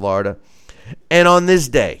Beach, Florida. And on this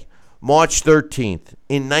day, March 13th,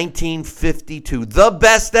 in 1952, the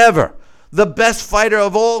best ever, the best fighter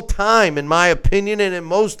of all time, in my opinion, and in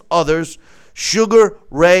most others, Sugar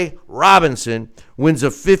Ray Robinson wins a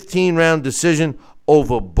 15-round decision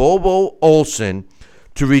over Bobo Olson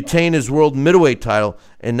to retain his world middleweight title,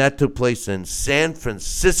 and that took place in San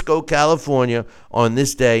Francisco, California, on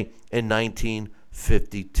this day in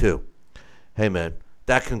 1952. Hey, man,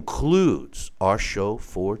 that concludes our show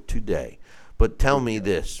for today. But tell me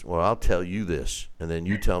this, or I'll tell you this, and then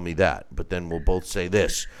you tell me that, but then we'll both say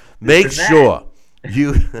this. Make sure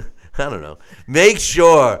you... I don't know. Make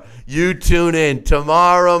sure you tune in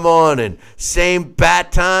tomorrow morning. Same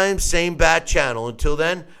bat time, same bat channel. Until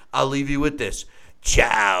then, I'll leave you with this.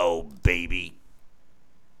 Ciao, baby.